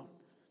your phone.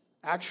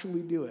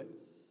 Actually do it.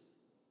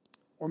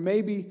 Or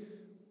maybe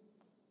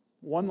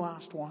one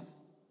last one.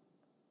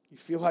 You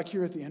feel like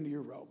you're at the end of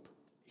your rope.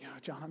 Yeah,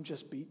 John, I'm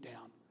just beat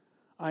down.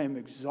 I am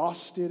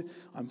exhausted.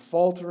 I'm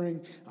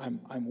faltering.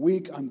 I'm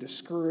weak. I'm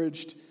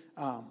discouraged.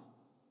 Our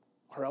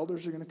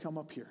elders are going to come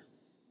up here.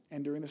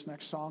 And during this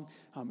next song,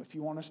 if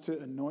you want us to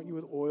anoint you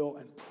with oil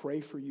and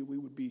pray for you, we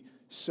would be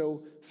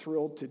so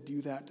thrilled to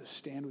do that, to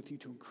stand with you,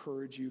 to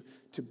encourage you,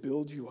 to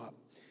build you up.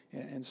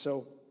 And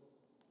so,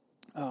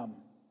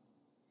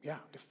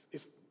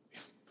 if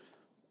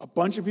a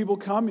bunch of people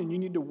come and you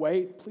need to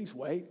wait, please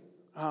wait.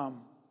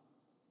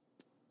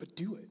 But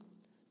do it.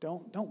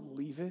 Don't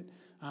leave it.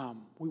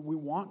 We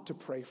want to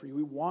pray for you.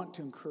 We want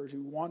to encourage you.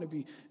 We want to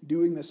be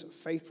doing this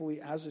faithfully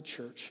as a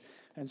church.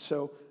 And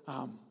so,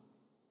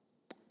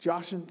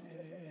 Josh and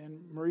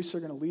Marisa are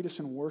going to lead us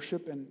in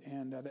worship,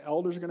 and the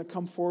elders are going to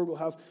come forward. We'll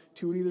have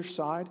 2 on either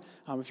side.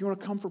 If you want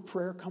to come for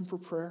prayer, come for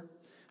prayer.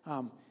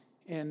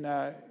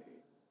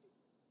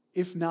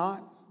 If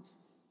not,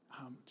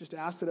 just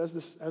ask that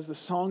as the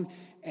song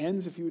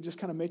ends, if you would just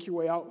kind of make your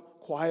way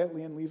out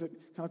quietly and leave it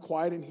kind of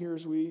quiet in here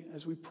as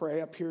we pray.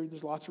 Up here,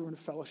 there's lots of room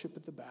to fellowship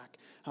at the back.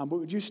 But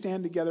would you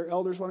stand together?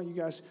 Elders, why don't you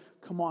guys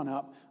come on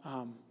up?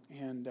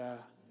 And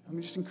let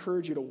me just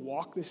encourage you to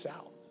walk this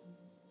out.